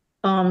it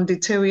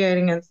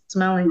deteriorating and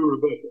smelling.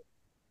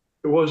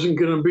 It wasn't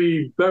going to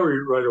be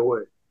buried right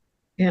away.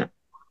 Yeah.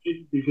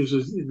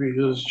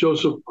 Because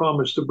Joseph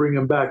promised to bring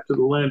him back to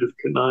the land of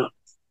Canaan.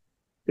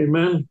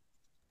 Amen.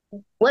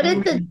 What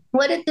did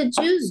the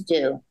Jews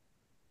do?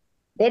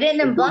 They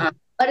didn't embalm.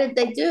 What did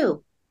they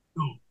do?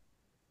 No.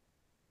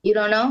 You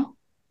don't know?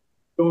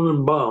 Don't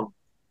embalm.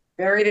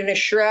 Buried in a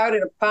shroud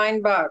in a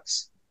pine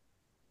box.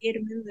 Get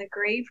him in the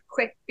grave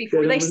quick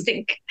before they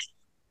stink.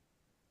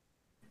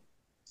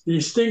 He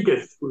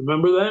stinketh.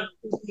 Remember that?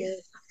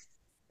 Yes.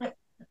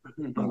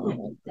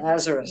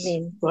 Lazarus.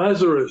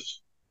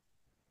 Lazarus.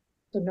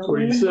 So that's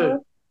what he said.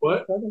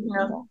 What?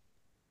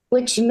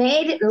 which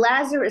made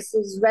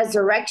Lazarus's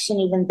resurrection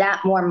even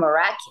that more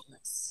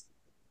miraculous.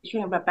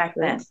 Sure, but back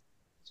then.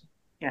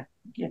 Yeah.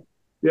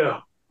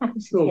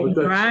 No,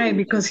 right,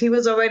 because he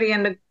was already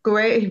in the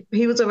grave.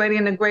 He was already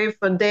in the grave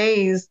for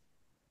days.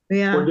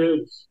 Yeah. For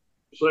days,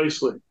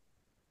 precisely.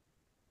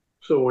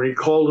 So when he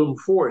called him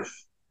forth,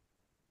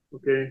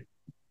 okay,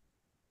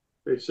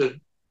 they said,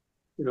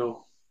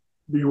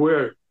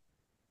 beware.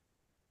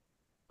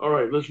 All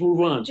right, let's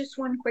move on. Just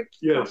one quick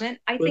Yes. comment.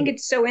 I think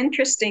it's so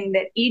interesting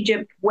that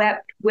Egypt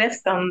wept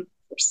with them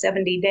for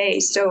 70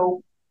 days.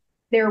 So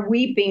they're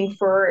weeping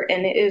for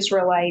an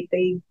Israelite.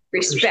 They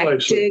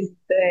respected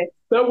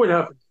That would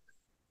happen.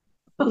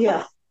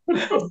 Yeah.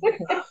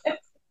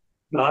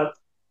 Not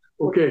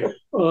okay.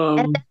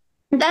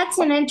 That's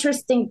an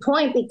interesting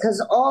point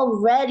because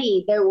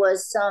already there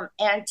was some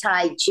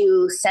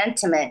anti-Jew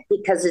sentiment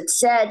because it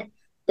said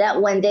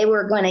that when they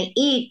were going to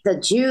eat, the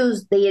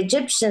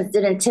Egyptians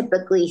didn't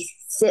typically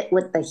sit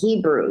with the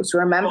Hebrews,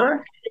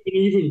 remember?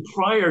 Even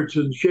prior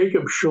to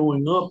Jacob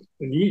showing up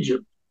in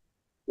Egypt,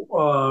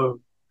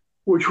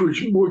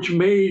 which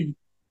made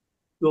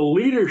the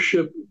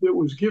leadership that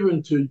was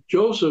given to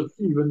Joseph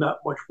even that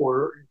much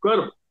more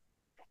incredible.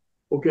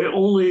 Okay,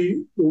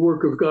 only the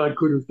work of God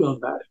could have done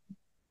that.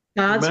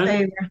 God's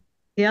favor.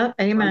 Yep,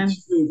 amen.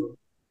 God's favor,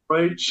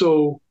 right?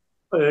 So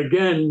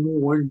again,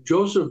 when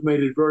Joseph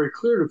made it very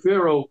clear to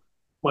Pharaoh,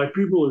 my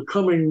people are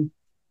coming,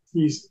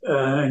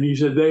 and he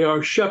said, they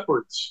are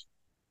shepherds.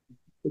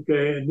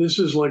 Okay, and this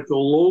is like the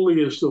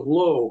lowliest of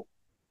low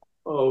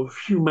of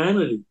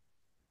humanity.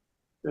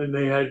 And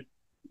they had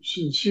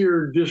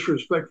sincere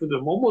disrespect for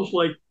them, almost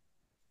like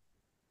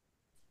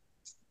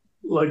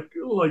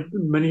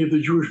many of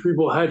the Jewish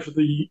people had for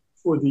the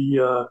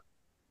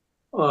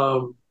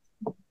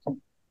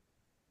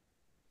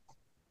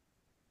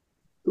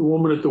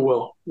woman at the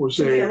well was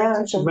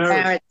a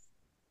Samaritan.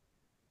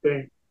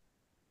 Okay.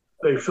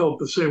 They felt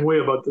the same way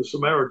about the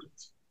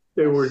Samaritans.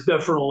 They were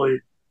definitely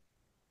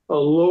a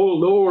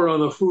lower on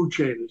the food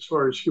chain as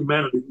far as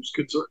humanity was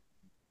concerned.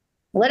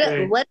 What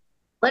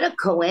a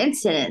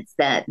coincidence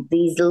that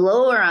these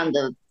lower on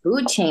the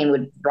food chain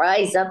would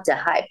rise up to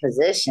high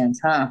positions,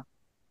 huh?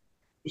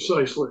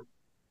 Precisely.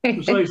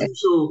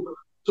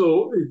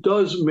 So it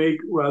does make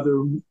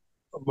rather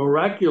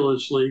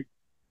miraculously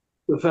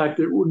the fact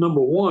that,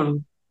 number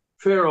one,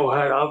 Pharaoh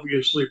had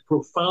obviously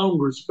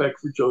profound respect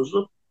for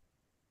Joseph.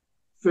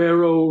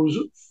 Pharaoh's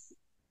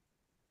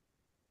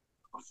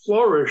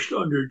flourished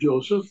under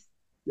Joseph,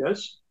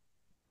 yes,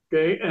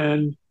 okay,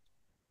 and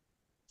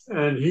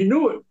he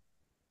knew it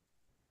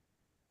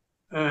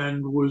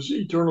and was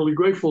eternally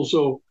grateful.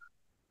 So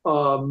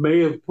may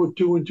have put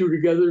two and two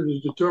together to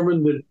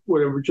determine that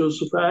whatever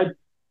Joseph had,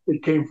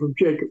 it came from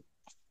Jacob,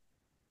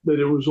 that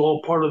it was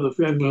all part of the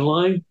family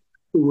line.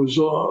 It was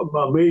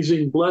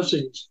amazing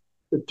blessings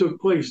that took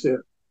place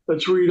there.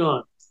 Let's read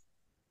on.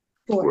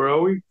 4. Where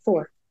are we?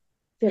 4.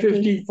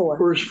 54.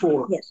 Verse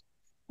 4. Yes.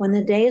 When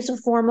the days of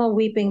formal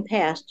weeping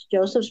passed,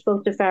 Joseph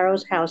spoke to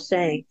Pharaoh's house,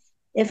 saying,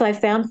 if I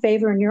found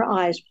favor in your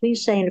eyes,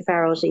 please say in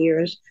Pharaoh's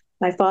ears,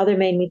 my father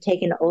made me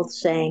take an oath,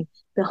 saying,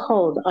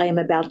 behold, I am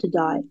about to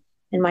die.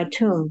 In my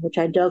tomb, which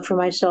I dug for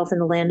myself in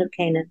the land of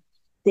Canaan,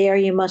 there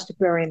you must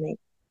bury me.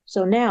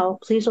 So now,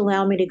 please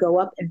allow me to go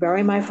up and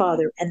bury my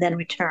father, and then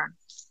return.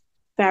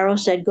 Pharaoh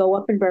said, go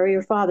up and bury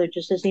your father,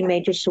 just as he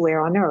made you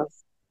swear on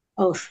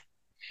oath.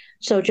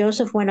 So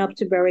Joseph went up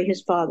to bury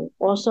his father.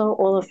 Also,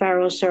 all of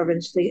Pharaoh's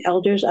servants, the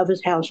elders of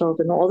his household,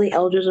 and all the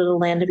elders of the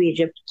land of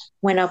Egypt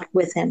went up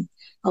with him,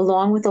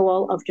 along with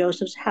all of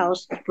Joseph's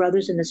house, his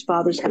brothers, and his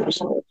father's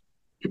household.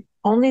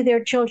 Only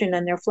their children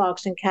and their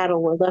flocks and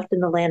cattle were left in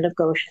the land of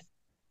Goshen.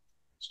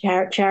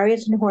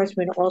 Chariots and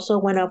horsemen also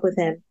went up with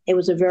him. It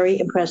was a very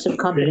impressive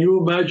company. Can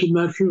you imagine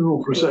that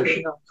funeral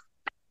procession?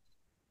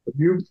 Have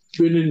you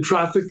been in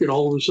traffic and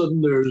all of a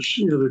sudden there's,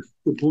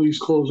 the police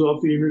close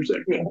off the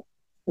intersection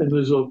and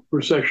there's a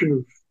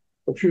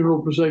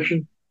funeral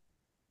procession,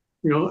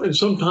 and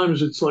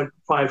sometimes it's like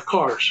 5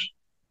 cars.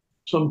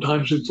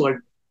 Sometimes it's like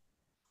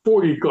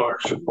 40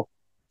 cars,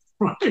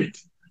 right?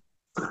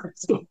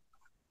 So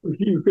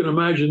you can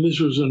imagine this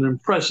was an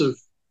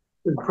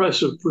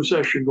impressive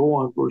procession. Go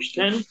on, verse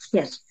 10.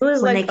 Yes. It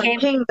was like a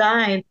king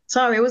died.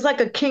 Sorry, it was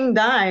like a king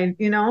died,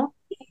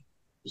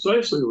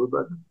 Precisely,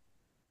 Rebecca.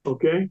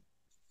 Okay.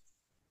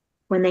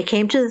 When they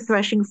came to the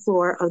threshing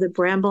floor of the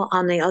bramble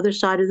on the other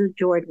side of the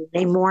Jordan,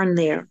 they mourned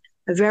there,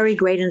 a very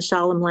great and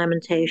solemn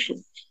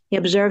lamentation. He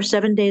observed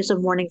 7 days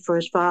of mourning for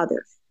his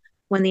father.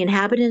 When the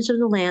inhabitants of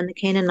the land, the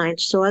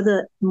Canaanites, saw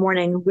the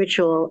mourning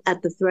ritual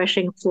at the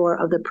threshing floor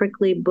of the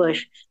prickly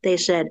bush, they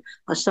said,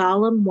 a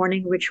solemn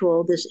mourning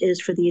ritual this is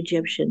for the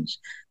Egyptians.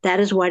 That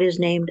is why it is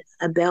named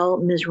Abel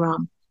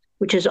Mizram,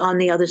 which is on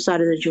the other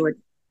side of the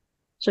Jordan.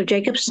 So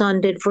Jacob's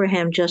son did for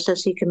him just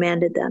as he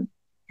commanded them.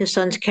 His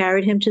sons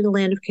carried him to the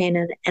land of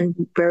Canaan and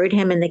buried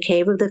him in the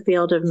cave of the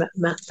field of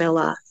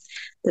Machpelah,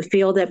 the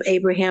field that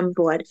Abraham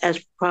bought as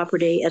a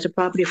property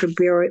for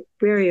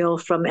burial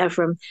from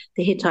Ephraim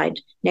the Hittite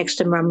next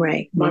to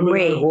Mamre. Remember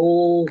that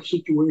whole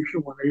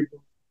situation when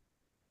Abraham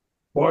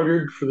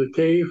bartered for the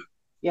cave?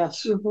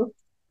 Yes.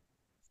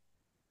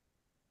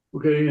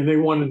 Okay, and they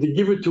wanted to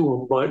give it to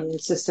him, but He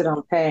insisted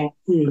on paying.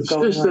 he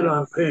insisted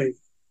on paying.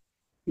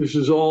 This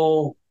is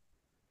all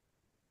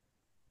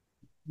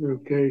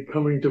okay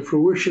coming to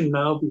fruition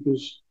now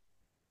because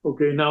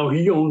now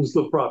he owns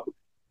the property.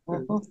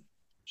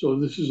 So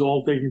this is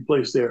all taking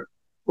place there.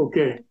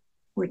 Okay.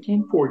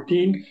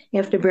 14.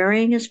 After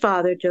burying his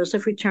father,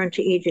 Joseph returned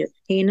to Egypt,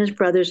 he and his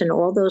brothers and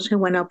all those who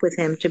went up with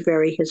him to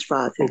bury his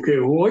father. Okay,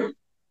 what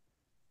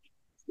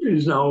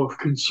is now of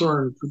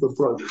concern to the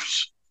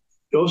brothers?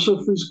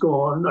 Joseph is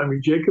gone.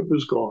 Jacob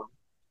is gone.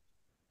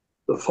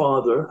 The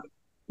father,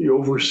 the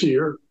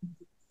overseer.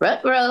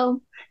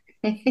 Ruh-roh.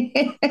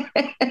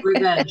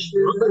 Revenge.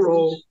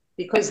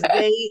 Because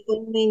they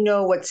only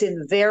know what's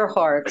in their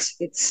hearts.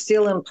 It's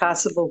still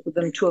impossible for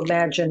them to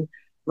imagine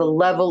the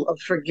level of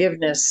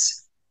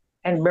forgiveness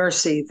and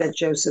mercy that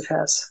Joseph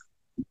has.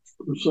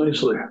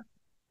 Precisely.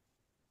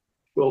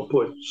 Well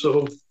put.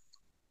 So,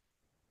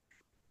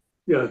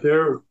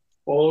 they're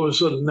all of a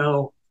sudden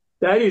now,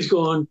 Daddy's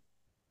gone.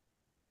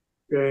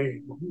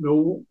 Okay,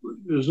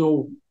 there's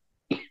no,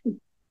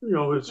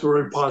 it's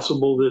very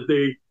possible that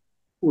they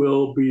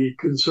will be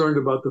concerned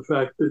about the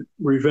fact that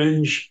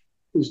revenge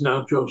is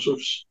now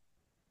Joseph's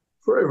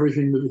for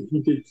everything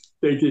that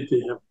they did to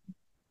him.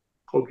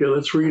 Okay,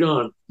 let's read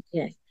on.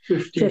 Yeah.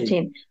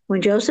 15.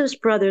 When Joseph's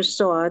brothers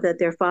saw that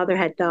their father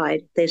had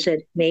died, they said,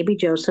 maybe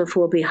Joseph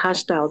will be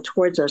hostile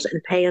towards us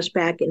and pay us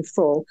back in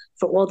full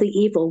for all the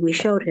evil we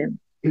showed him.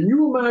 Can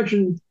you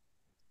imagine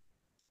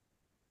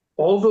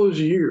all those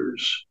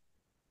years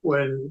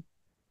when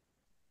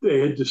they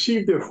had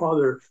deceived their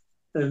father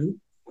and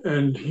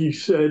he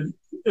said,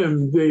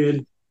 and they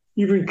had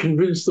even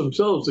convinced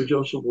themselves that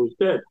Joseph was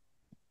dead.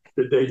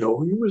 Did they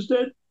know he was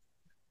dead?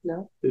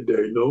 No. Did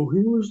they know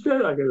he was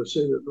dead? I got to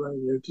say that right.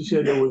 You have to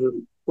say that with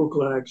a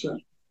Brooklyn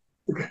accent.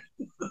 Okay.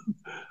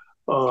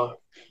 No.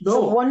 It's a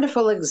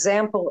wonderful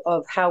example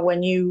of how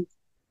when you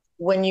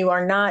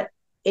are not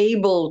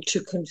able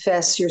to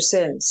confess your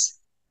sins,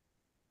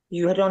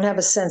 you don't have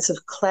a sense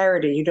of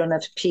clarity. You don't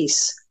have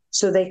peace.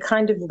 So they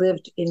kind of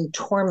lived in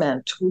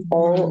torment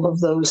all of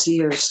those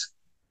years.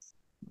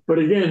 But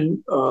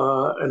again,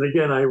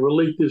 I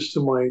relate this to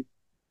my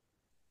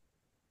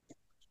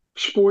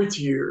sports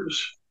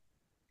years,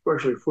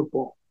 especially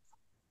football.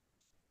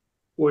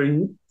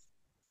 When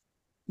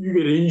you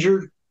get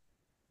injured,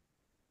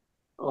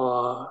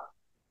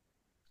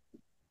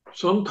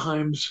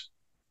 sometimes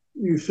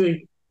you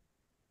think,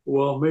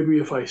 well, maybe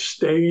if I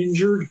stay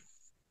injured,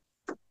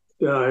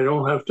 then I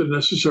don't have to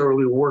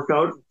necessarily work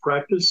out and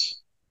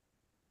practice,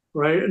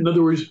 right? In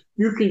other words,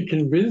 you can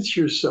convince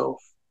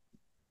yourself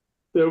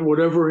that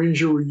whatever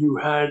injury you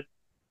had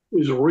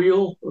is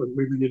real, or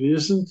maybe it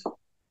isn't.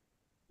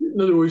 In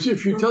other words,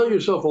 if you tell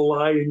yourself a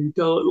lie and you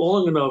tell it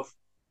long enough,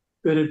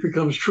 then it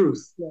becomes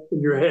truth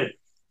in your head.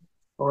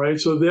 All right,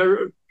 so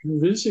they're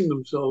convincing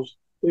themselves.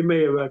 They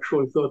may have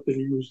actually thought that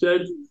he was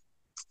dead,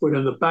 but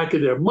in the back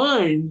of their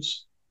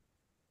minds,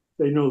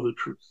 they know the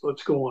truth.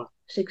 Let's go on.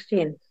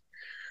 16.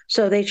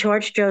 So they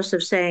charged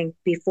Joseph, saying,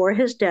 before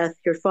his death,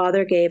 your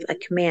father gave a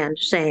command,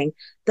 saying,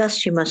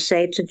 thus you must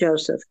say to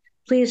Joseph,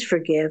 please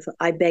forgive,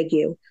 I beg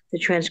you, the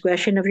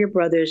transgression of your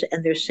brothers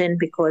and their sin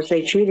because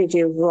they treated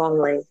you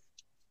wrongly.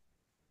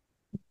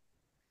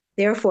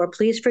 Therefore,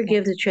 please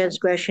forgive the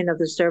transgression of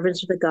the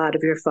servants of the God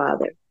of your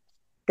father.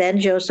 Then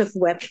Joseph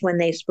wept when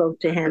they spoke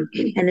to him,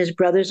 and his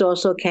brothers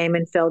also came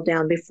and fell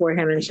down before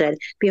him and said,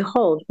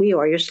 behold, we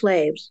are your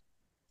slaves.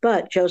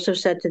 But Joseph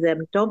said to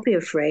them, don't be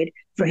afraid.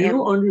 For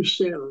you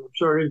understand, I'm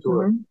sorry to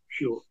interrupt,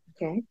 Sheila.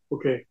 Okay.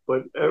 Okay,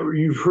 but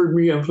you've heard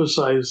me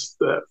emphasize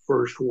that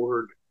first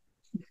word.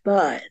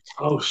 But.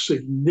 How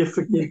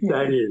significant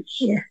that is.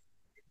 Yeah.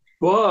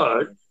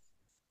 But,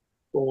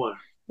 go on.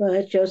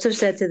 But Joseph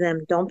said to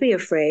them, don't be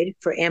afraid,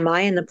 for am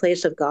I in the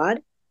place of God?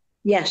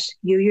 Yes,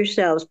 you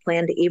yourselves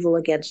planned evil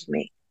against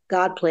me.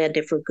 God planned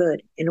it for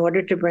good, in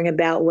order to bring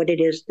about what it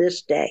is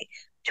this day,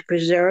 to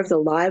preserve the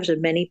lives of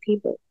many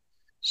people.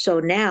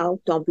 So now,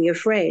 don't be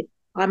afraid.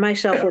 I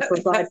myself will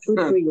provide food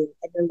for you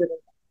and your little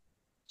one.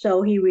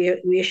 So he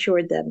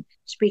reassured them,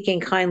 speaking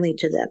kindly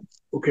to them.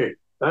 Okay,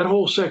 that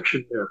whole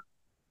section there.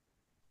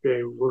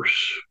 Okay,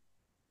 verse,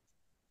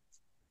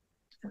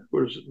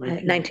 what is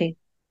it, 19?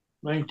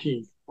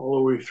 19, all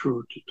the way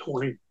through to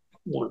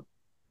 21.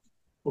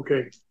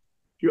 Okay,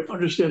 do you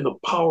understand the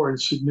power and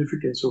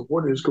significance of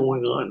what is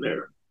going on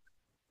there?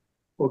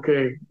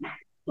 Okay,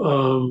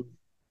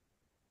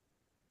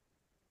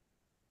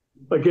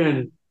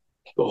 again,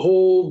 the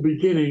whole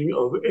beginning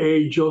of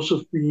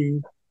Joseph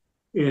being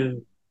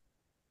in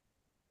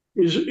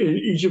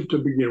Egypt to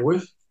begin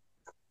with,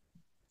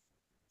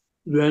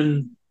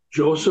 then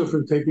Joseph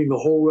and taking the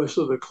whole rest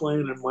of the clan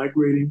and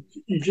migrating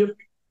to Egypt,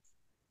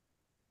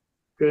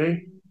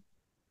 okay,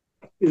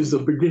 is the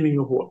beginning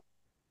of what?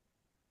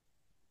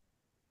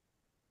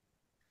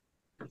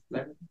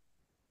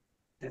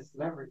 That's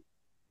leverage.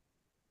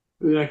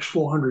 The next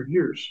 400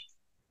 years,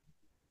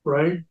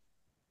 right?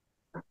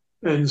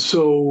 And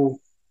so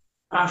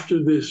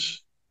after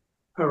this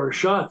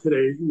parasha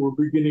today, we're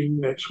beginning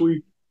next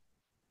week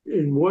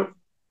in what?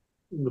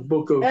 In the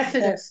book of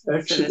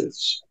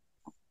Exodus.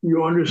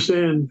 You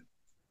understand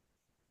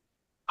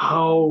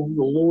how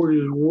the Lord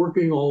is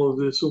working all of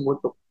this and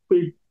what the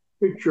big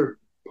picture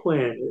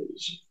plan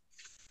is.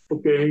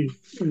 Okay,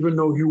 even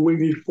though he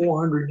waited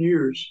 400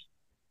 years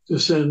to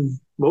send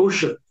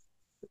Moshe,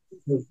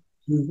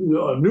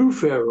 a new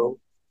Pharaoh,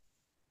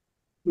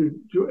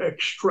 to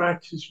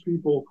extract his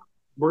people,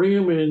 bring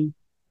them in,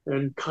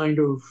 and kind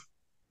of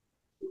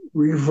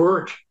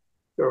revert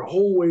their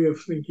whole way of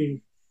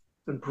thinking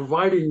and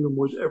providing them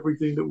with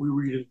everything that we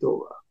read in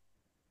Torah.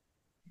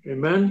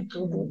 Amen?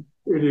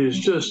 It is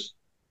just,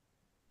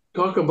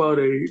 talk about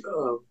a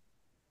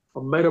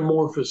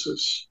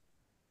metamorphosis.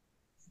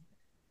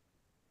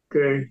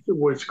 Okay,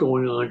 what's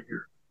going on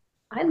here.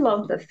 I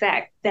love the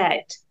fact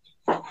that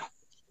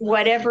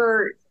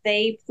whatever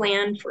they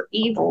planned for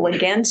evil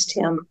against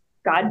him,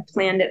 God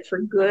planned it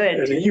for good.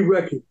 And he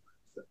recognized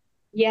that.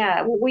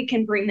 Yeah, well, we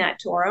can bring that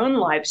to our own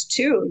lives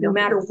too. No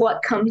matter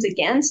what comes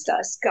against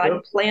us,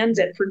 God plans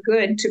it for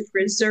good to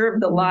preserve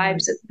the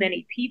lives of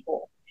many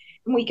people.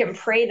 And we can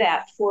pray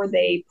that for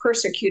the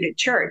persecuted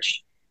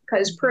church,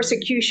 because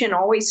persecution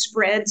always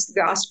spreads the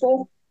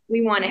gospel.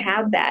 We want to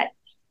have that.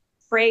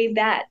 Pray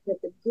that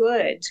the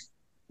good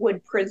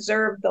would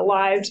preserve the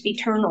lives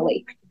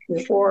eternally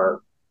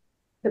for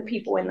the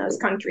people in those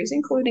countries,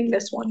 including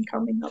this one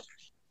coming up.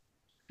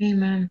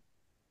 Amen.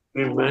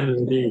 Amen,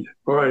 indeed.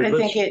 All right. I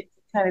think it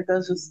kind of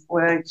goes with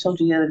what I told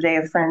you the other day.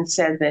 A friend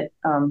said that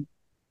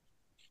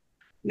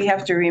we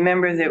have to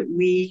remember that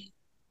we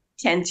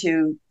tend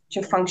to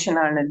function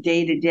on a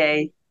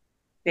day-to-day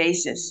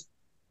basis.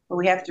 But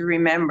we have to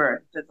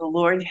remember that the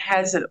Lord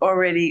has it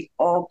already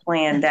all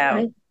planned out.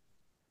 Right.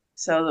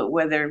 So that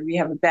whether we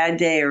have a bad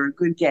day or a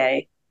good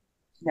day,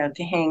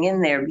 to hang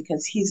in there,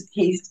 because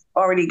he's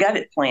already got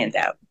it planned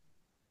out.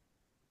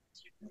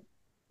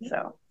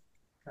 So,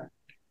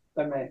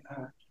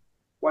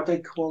 what I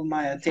call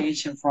my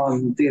attention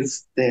from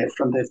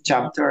the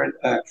chapter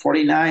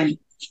 49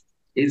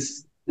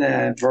 is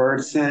the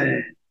verse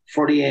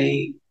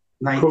 48:19.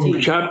 From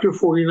chapter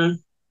 49?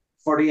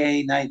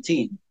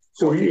 48:19.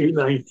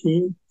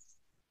 48:19.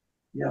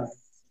 Yeah.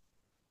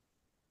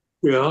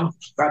 Yeah.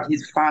 But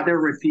his father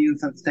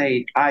refused and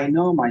said, I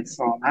know, my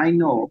son, I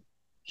know.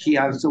 He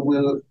also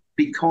will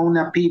become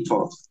a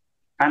people,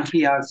 and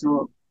he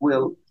also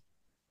will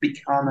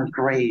become a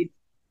great.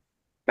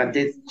 But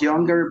this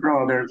younger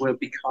brother will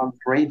become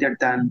greater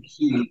than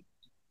he,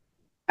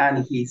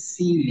 and his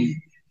seed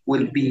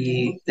will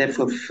be the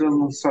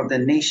fulfillment of the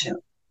nation.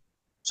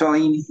 So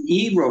in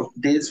Hebrew,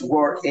 this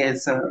word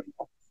is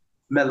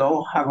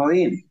Melo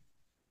Hagoim.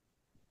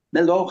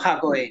 Melo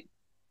Hagoim.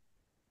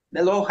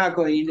 Melo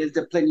Hagoim is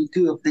the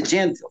plenitude of the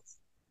Gentiles.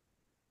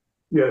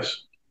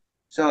 Yes.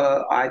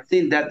 So I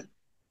think that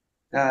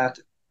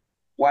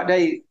what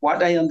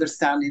I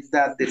understand is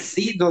that the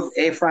seed of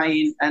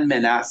Ephraim and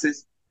Manasseh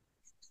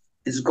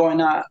is going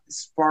to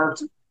spark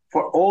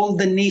for all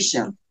the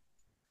nations,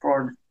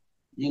 for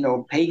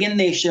pagan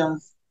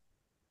nations,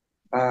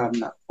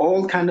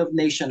 all kind of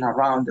nation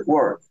around the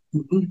world.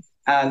 Mm-hmm.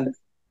 And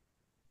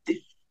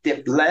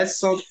the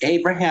blessing of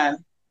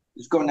Abraham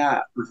is going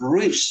to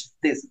reach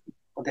the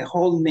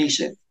whole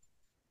nation.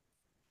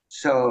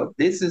 So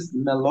this is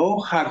Melo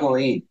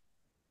Hagoim,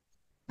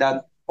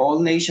 that all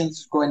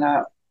nations are going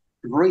to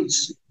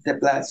reach the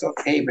blessing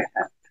of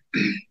Abraham.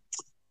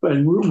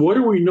 And what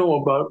do we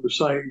know about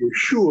Messiah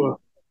Yeshua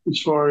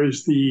as far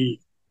as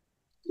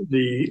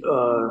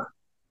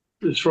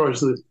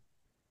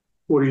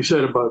what he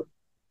said about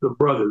the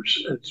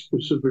brothers, and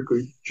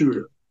specifically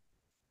Judah?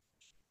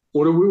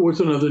 What's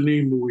another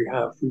name that we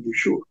have for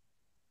Yeshua?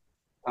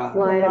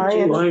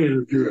 Lion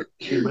of Judah.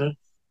 Amen.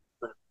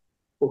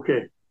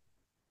 Okay.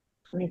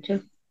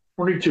 22.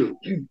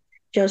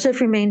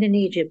 Joseph remained in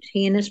Egypt,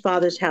 he and his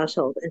father's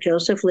household, and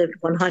Joseph lived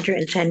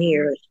 110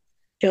 years.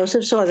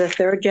 Joseph saw the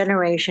third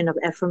generation of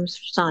Ephraim's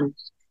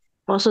sons.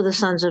 Also the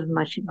sons of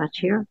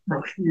Machir,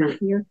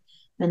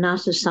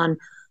 Manasseh's son,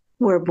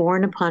 were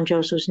born upon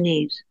Joseph's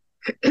knees.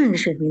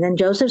 Excuse me. Then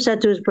Joseph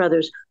said to his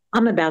brothers,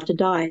 I'm about to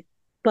die,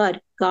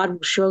 but God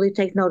will surely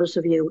take notice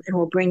of you and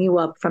will bring you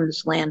up from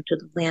this land to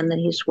the land that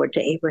he swore to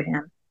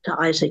Abraham, to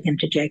Isaac, and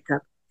to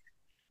Jacob.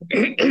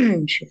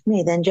 Excuse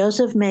me. Then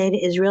Joseph made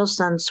Israel's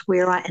sons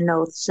swear an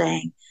oath,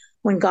 saying,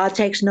 when God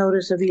takes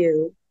notice of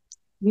you,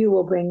 you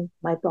will bring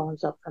my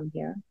bones up from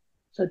here.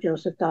 So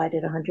Joseph died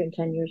at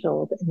 110 years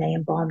old, and they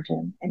embalmed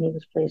him, and he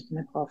was placed in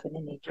a coffin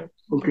in Egypt.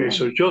 Okay,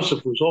 so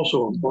Joseph was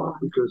also embalmed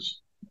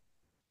because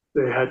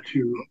they had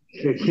to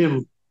take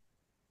him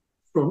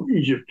from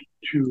Egypt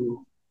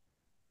to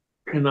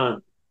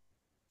Canaan.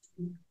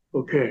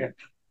 Okay.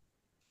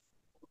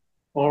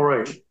 All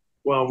right.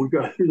 Well, we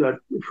got through that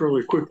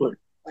fairly quickly.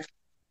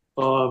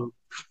 So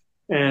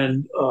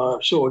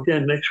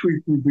again, next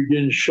week we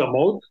begin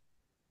Shemot.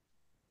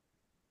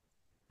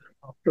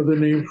 The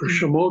name for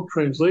Shemot,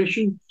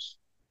 translation,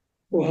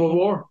 por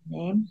favor.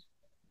 Names.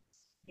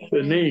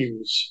 The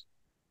names.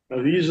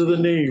 Now these are the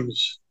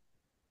names.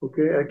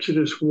 Okay,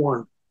 Exodus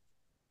 1.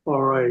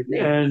 All right,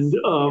 and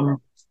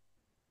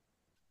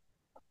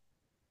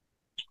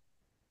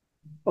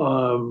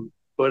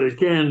But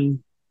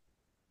again,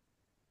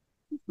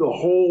 the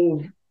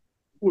whole,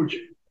 which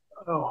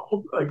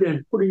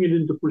again, putting it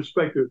into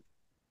perspective,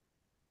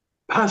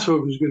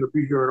 Passover is going to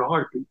be here in a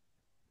heartbeat.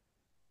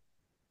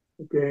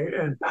 Okay,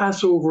 and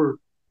Passover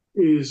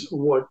is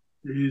what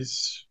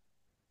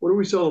are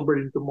we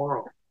celebrating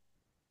tomorrow?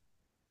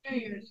 New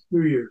Year's.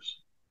 New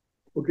Year's.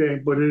 Okay,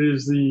 but it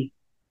is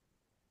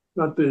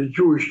not the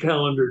Jewish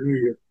calendar New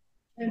Year.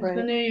 It's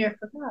the New Year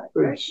for God,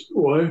 right? It's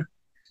what?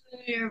 It's the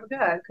New Year for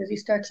God, because he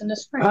starts in the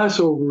spring.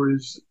 Passover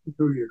is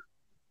New Year.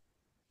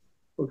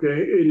 Okay,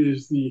 it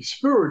is the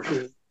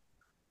spiritual.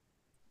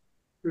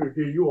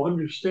 Okay, you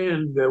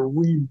understand that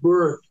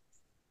rebirth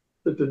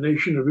that the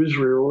nation of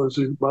Israel is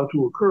about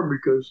to occur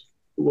because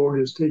the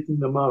Lord is taking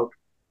them out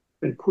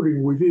and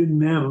putting within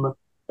them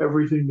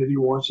everything that he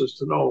wants us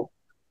to know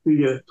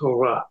via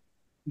Torah.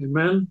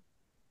 Amen?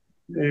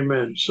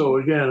 Amen. So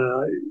again,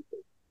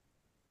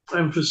 I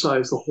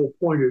emphasize the whole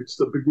point. It's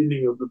the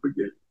beginning of the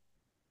beginning.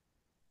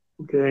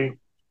 Okay?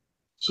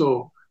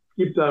 So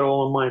keep that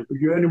all in mind. But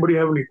do anybody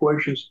have any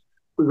questions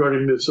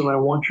regarding this? And I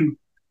want you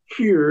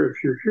here,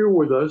 if you're here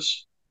with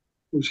us,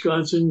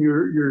 Wisconsin,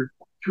 you're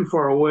too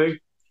far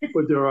away,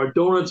 but there are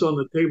donuts on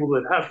the table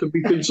that have to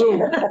be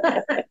consumed.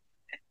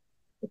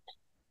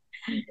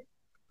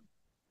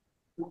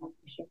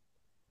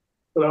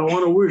 But I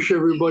want to wish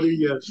everybody,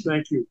 yes,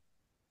 thank you,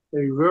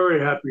 a very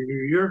happy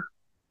New Year.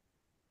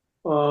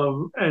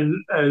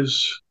 And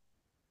as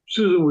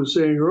Susan was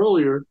saying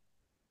earlier,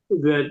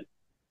 that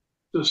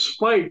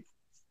despite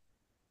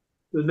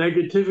the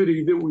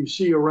negativity that we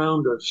see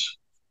around us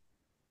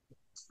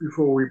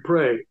before we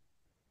pray,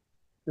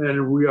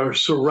 and we are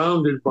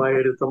surrounded by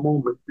it at the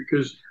moment,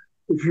 because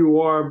if you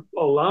are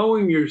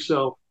allowing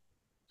yourself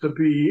to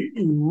be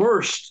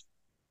immersed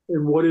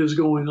in what is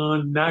going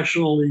on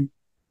nationally,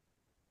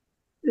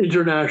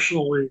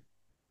 internationally,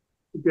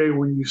 okay,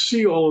 when you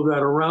see all of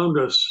that around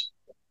us,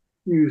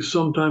 you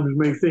sometimes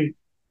may think,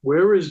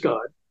 where is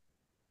God?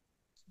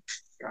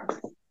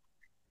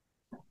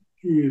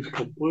 He is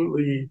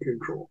completely in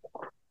control.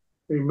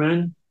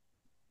 Amen?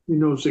 He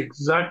knows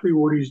exactly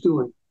what he's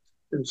doing.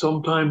 And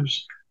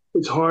sometimes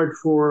it's hard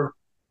for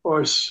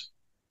us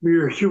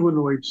mere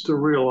humanoids to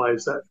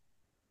realize that.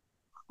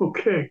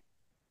 Okay.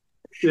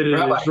 That it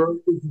is very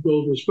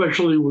difficult,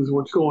 especially with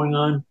what's going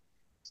on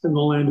in the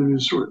land of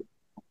Israel.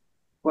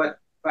 But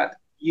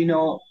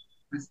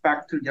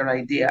respect to your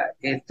idea,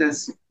 it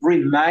does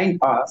remind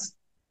us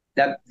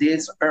that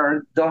this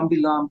earth don't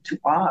belong to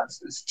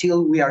us.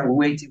 Still, we are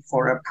waiting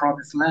for a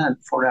promised land,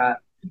 for a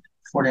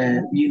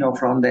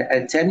from the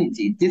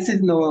eternity. This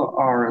is not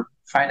our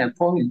final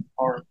point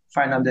or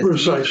final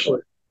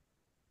destination.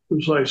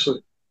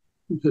 Precisely.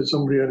 You said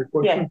somebody had a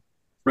question? Yeah.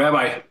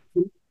 Rabbi.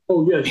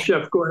 Oh, yes,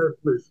 Chef, go ahead,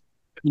 please.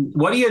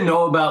 What do you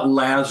know about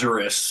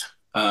Lazarus?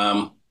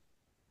 I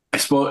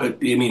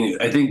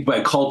think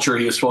by culture,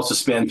 he was supposed to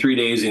spend 3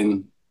 days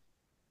in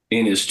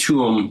his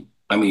tomb.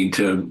 I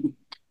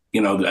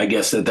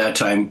guess at that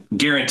time,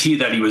 guarantee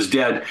that he was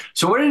dead.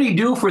 So what did he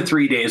do for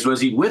 3 days?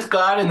 Was he with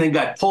God and then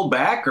got pulled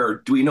back?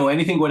 Or do we know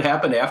anything what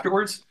happened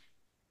afterwards?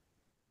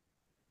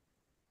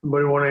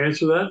 Anybody want to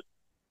answer that?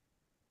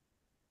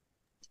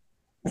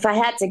 If I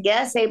had to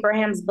guess,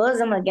 Abraham's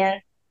bosom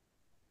again.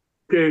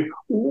 Okay,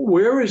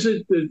 where is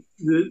it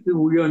that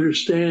we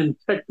understand,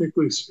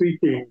 technically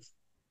speaking,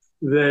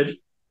 that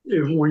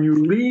when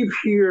you leave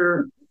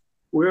here,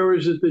 where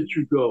is it that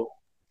you go?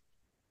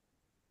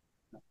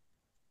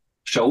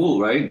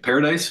 Shaul, right?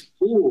 Paradise?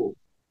 Ooh,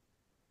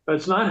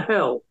 that's not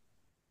hell.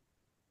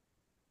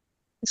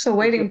 It's a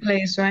waiting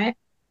place, right?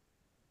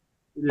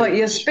 It But is.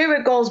 your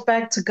spirit goes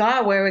back to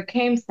God where it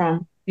came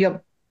from.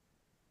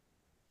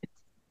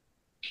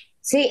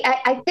 See,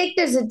 I think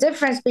there's a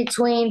difference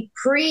between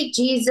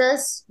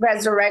pre-Jesus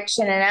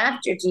resurrection and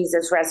after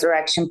Jesus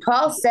resurrection.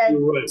 Paul said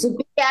Right. to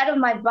be out of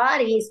my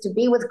body is to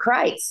be with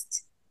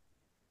Christ.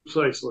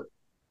 Precisely.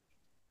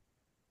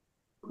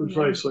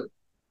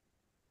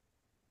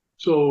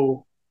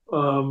 So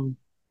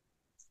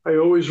I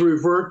always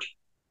revert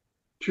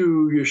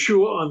to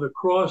Yeshua on the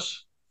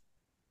cross,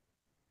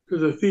 to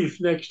the thief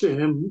next to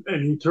him,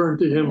 and he turned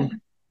to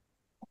him.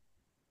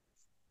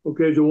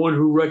 Okay, the one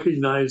who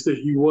recognized that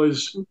he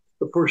was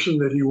the person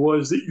that he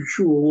was, that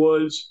Yeshua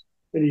was,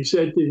 and he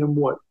said to him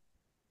what?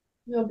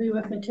 You'll be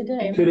with me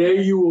today.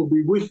 Today you will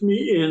be with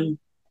me in.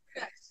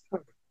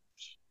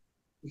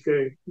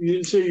 Okay, you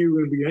didn't say you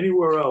were going to be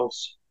anywhere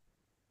else.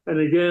 And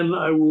again,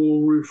 I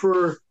will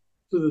refer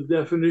to the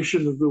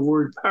definition of the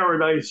word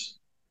paradise,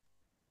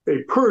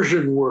 a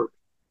Persian word.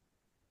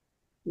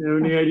 You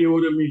have any idea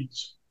what it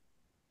means?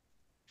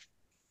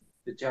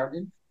 The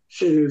garden?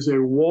 It is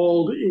a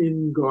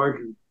walled-in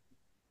garden.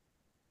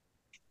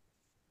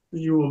 Can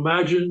you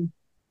imagine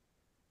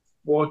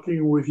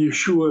walking with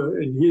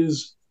Yeshua in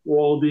his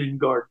walled-in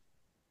garden?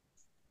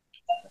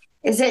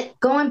 Is it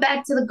going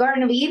back to the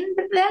Garden of Eden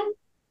then?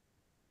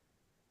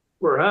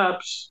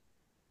 Perhaps.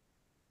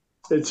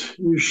 It's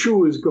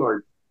Yeshua's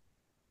garden.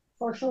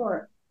 For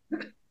sure.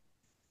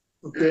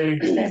 Okay?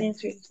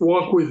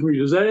 Walk with me.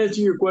 Does that answer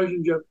your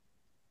question, Jeff?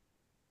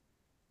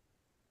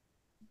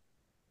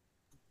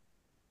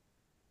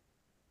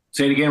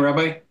 Say it again,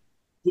 Rabbi.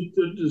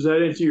 Does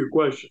that answer your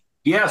question?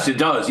 Yes, it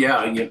does.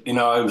 Yeah, you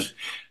know, I was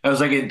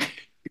like,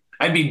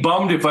 I'd be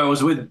bummed if I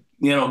was with,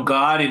 you know,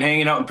 God and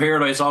hanging out in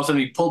paradise. All of a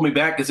sudden, He pulled me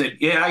back and said,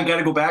 "Yeah, I got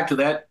to go back to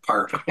that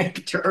part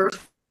to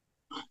earth."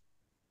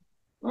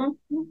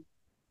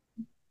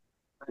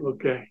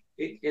 Okay.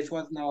 It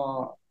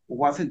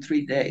wasn't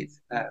 3 days.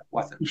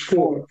 Wasn't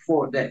 4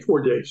 days.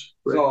 4 days.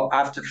 Right. So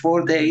after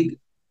 4 days,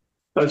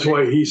 that's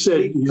why he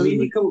said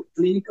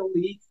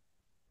clinically,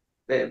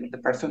 the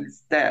person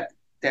is dead.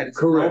 There is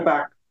correct. no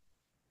back.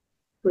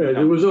 Yeah,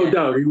 there was no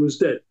doubt he was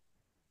dead.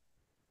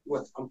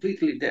 Was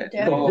completely dead.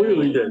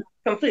 Completely dead.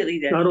 Completely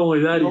dead. Not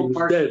only that, he was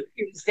dead.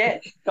 He was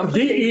dead.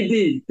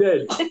 D-E-D,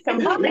 dead.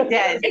 Completely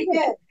dead.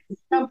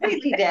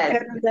 Completely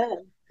dead.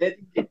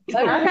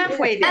 Not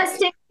halfway there.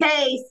 Just in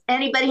case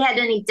anybody had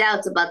any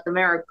doubts about the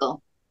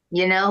miracle,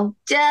 you know,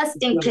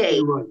 just in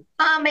case.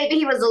 Maybe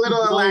he was a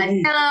little alive.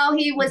 No,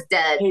 he was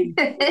dead. He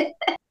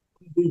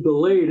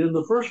delayed in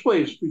the first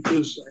place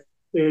because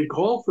they had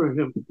called for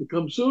him to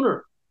come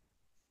sooner.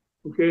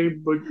 Okay,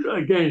 but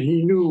again,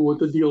 he knew what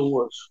the deal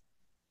was.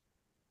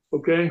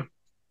 Okay.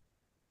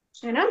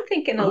 And I'm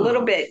thinking a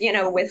little bit, you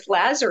know, with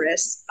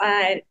Lazarus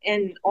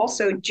and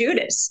also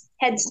Judas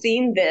had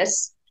seen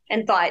this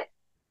and thought,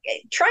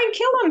 try and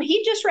kill him.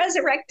 He just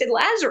resurrected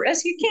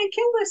Lazarus. You can't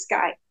kill this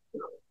guy.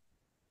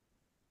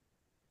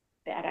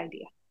 Bad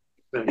idea.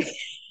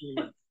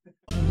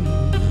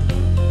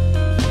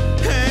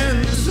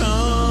 And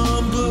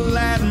some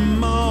glad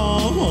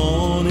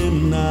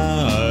morning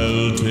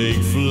I'll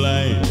take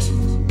flight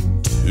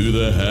to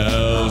the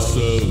house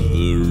of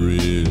the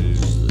risen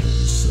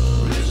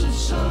sun.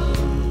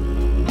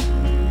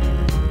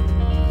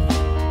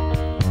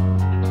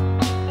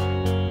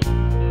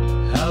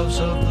 House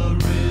of the